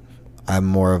I'm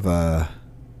more of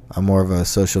a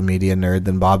social media nerd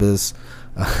than Bob is.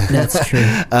 That's true.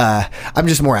 I'm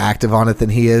just more active on it than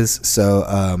he is.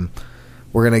 So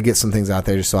we're gonna get some things out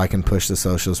there just so I can push the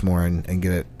socials more and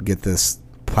get this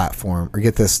platform, or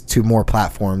get this to more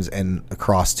platforms and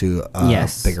across to a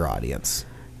bigger audience.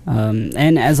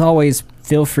 And as always,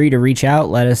 feel free to reach out.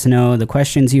 Let us know the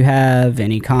questions you have,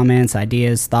 any comments,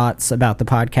 ideas, thoughts about the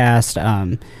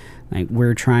podcast. Like,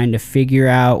 we're trying to figure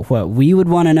out what we would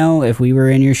want to know if we were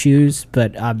in your shoes,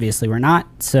 but obviously we're not.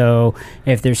 So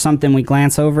if there's something we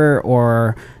glance over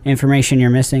or information you're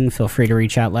missing, feel free to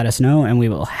reach out, let us know, and we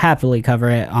will happily cover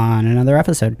it on another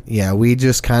episode. Yeah, we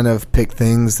just kind of pick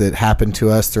things that happen to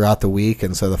us throughout the week,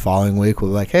 and so the following week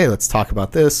we'll be like, hey, let's talk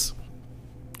about this.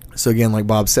 So again, like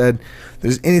Bob said, if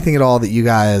there's anything at all that you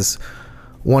guys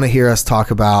want to hear us talk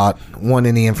about, want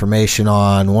any information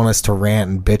on, want us to rant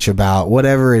and bitch about,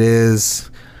 whatever it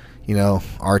is, you know,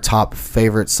 our top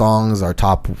favorite songs, our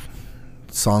top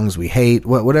songs we hate,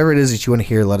 whatever it is that you want to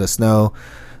hear, let us know.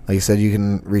 Like I said, you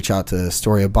can reach out to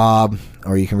Story of Bob,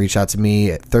 or you can reach out to me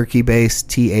at Thurkybass,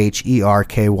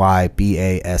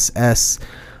 TherkyBass.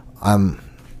 I'm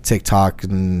TikTok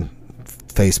and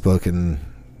Facebook and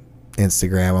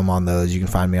Instagram. I'm on those. You can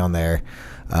find me on there.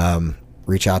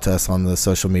 Reach out to us on the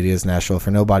social medias, Nashville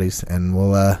for Nobodies, and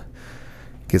we'll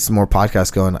get some more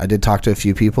podcasts going. I did talk to a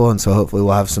few people, and so hopefully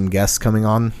we'll have some guests coming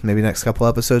on maybe next couple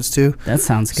episodes too. That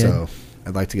sounds good. So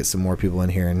I'd like to get some more people in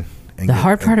here. And the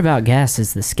hard part about guests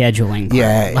is the scheduling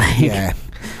part. Yeah.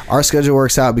 Our schedule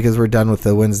works out because we're done with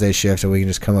the Wednesday shift, and we can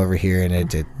just come over here and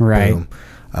it right.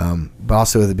 Boom. But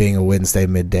also with it being a Wednesday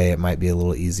midday, it might be a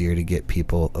little easier to get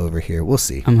people over here. We'll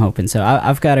see. I'm hoping so.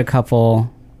 I've got a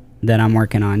couple that I'm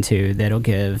working on too that'll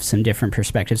give some different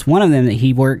perspectives. One of them, that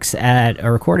he works at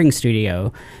a recording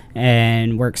studio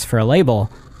and works for a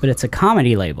label, but it's a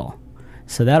comedy label.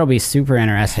 So that'll be super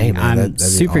interesting. Hey, man, I'm that'd be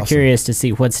super awesome. curious to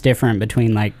see what's different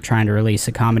between like trying to release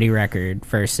a comedy record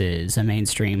versus a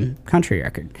mainstream country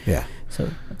record. Yeah. So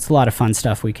it's a lot of fun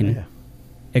stuff we can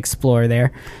explore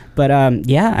there. But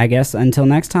yeah, I guess until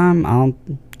next time, I'll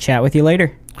chat with you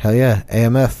later. Hell yeah.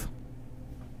 AMF.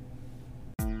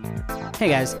 Hey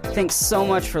guys, thanks so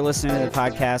much for listening to the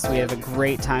podcast. We have a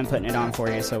great time putting it on for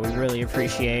you, so we really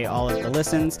appreciate all of the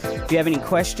listens. If you have any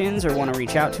questions or want to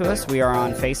reach out to us, we are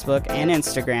on Facebook and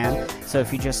Instagram. So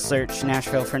if you just search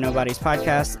Nashville for Nobody's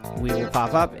Podcast, we will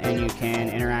pop up and you can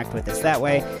interact with us that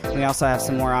way. We also have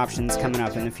some more options coming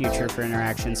up in the future for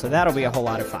interaction, so that'll be a whole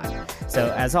lot of fun.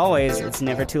 So as always, it's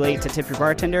never too late to tip your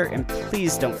bartender, and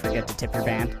please don't forget to tip your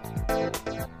band.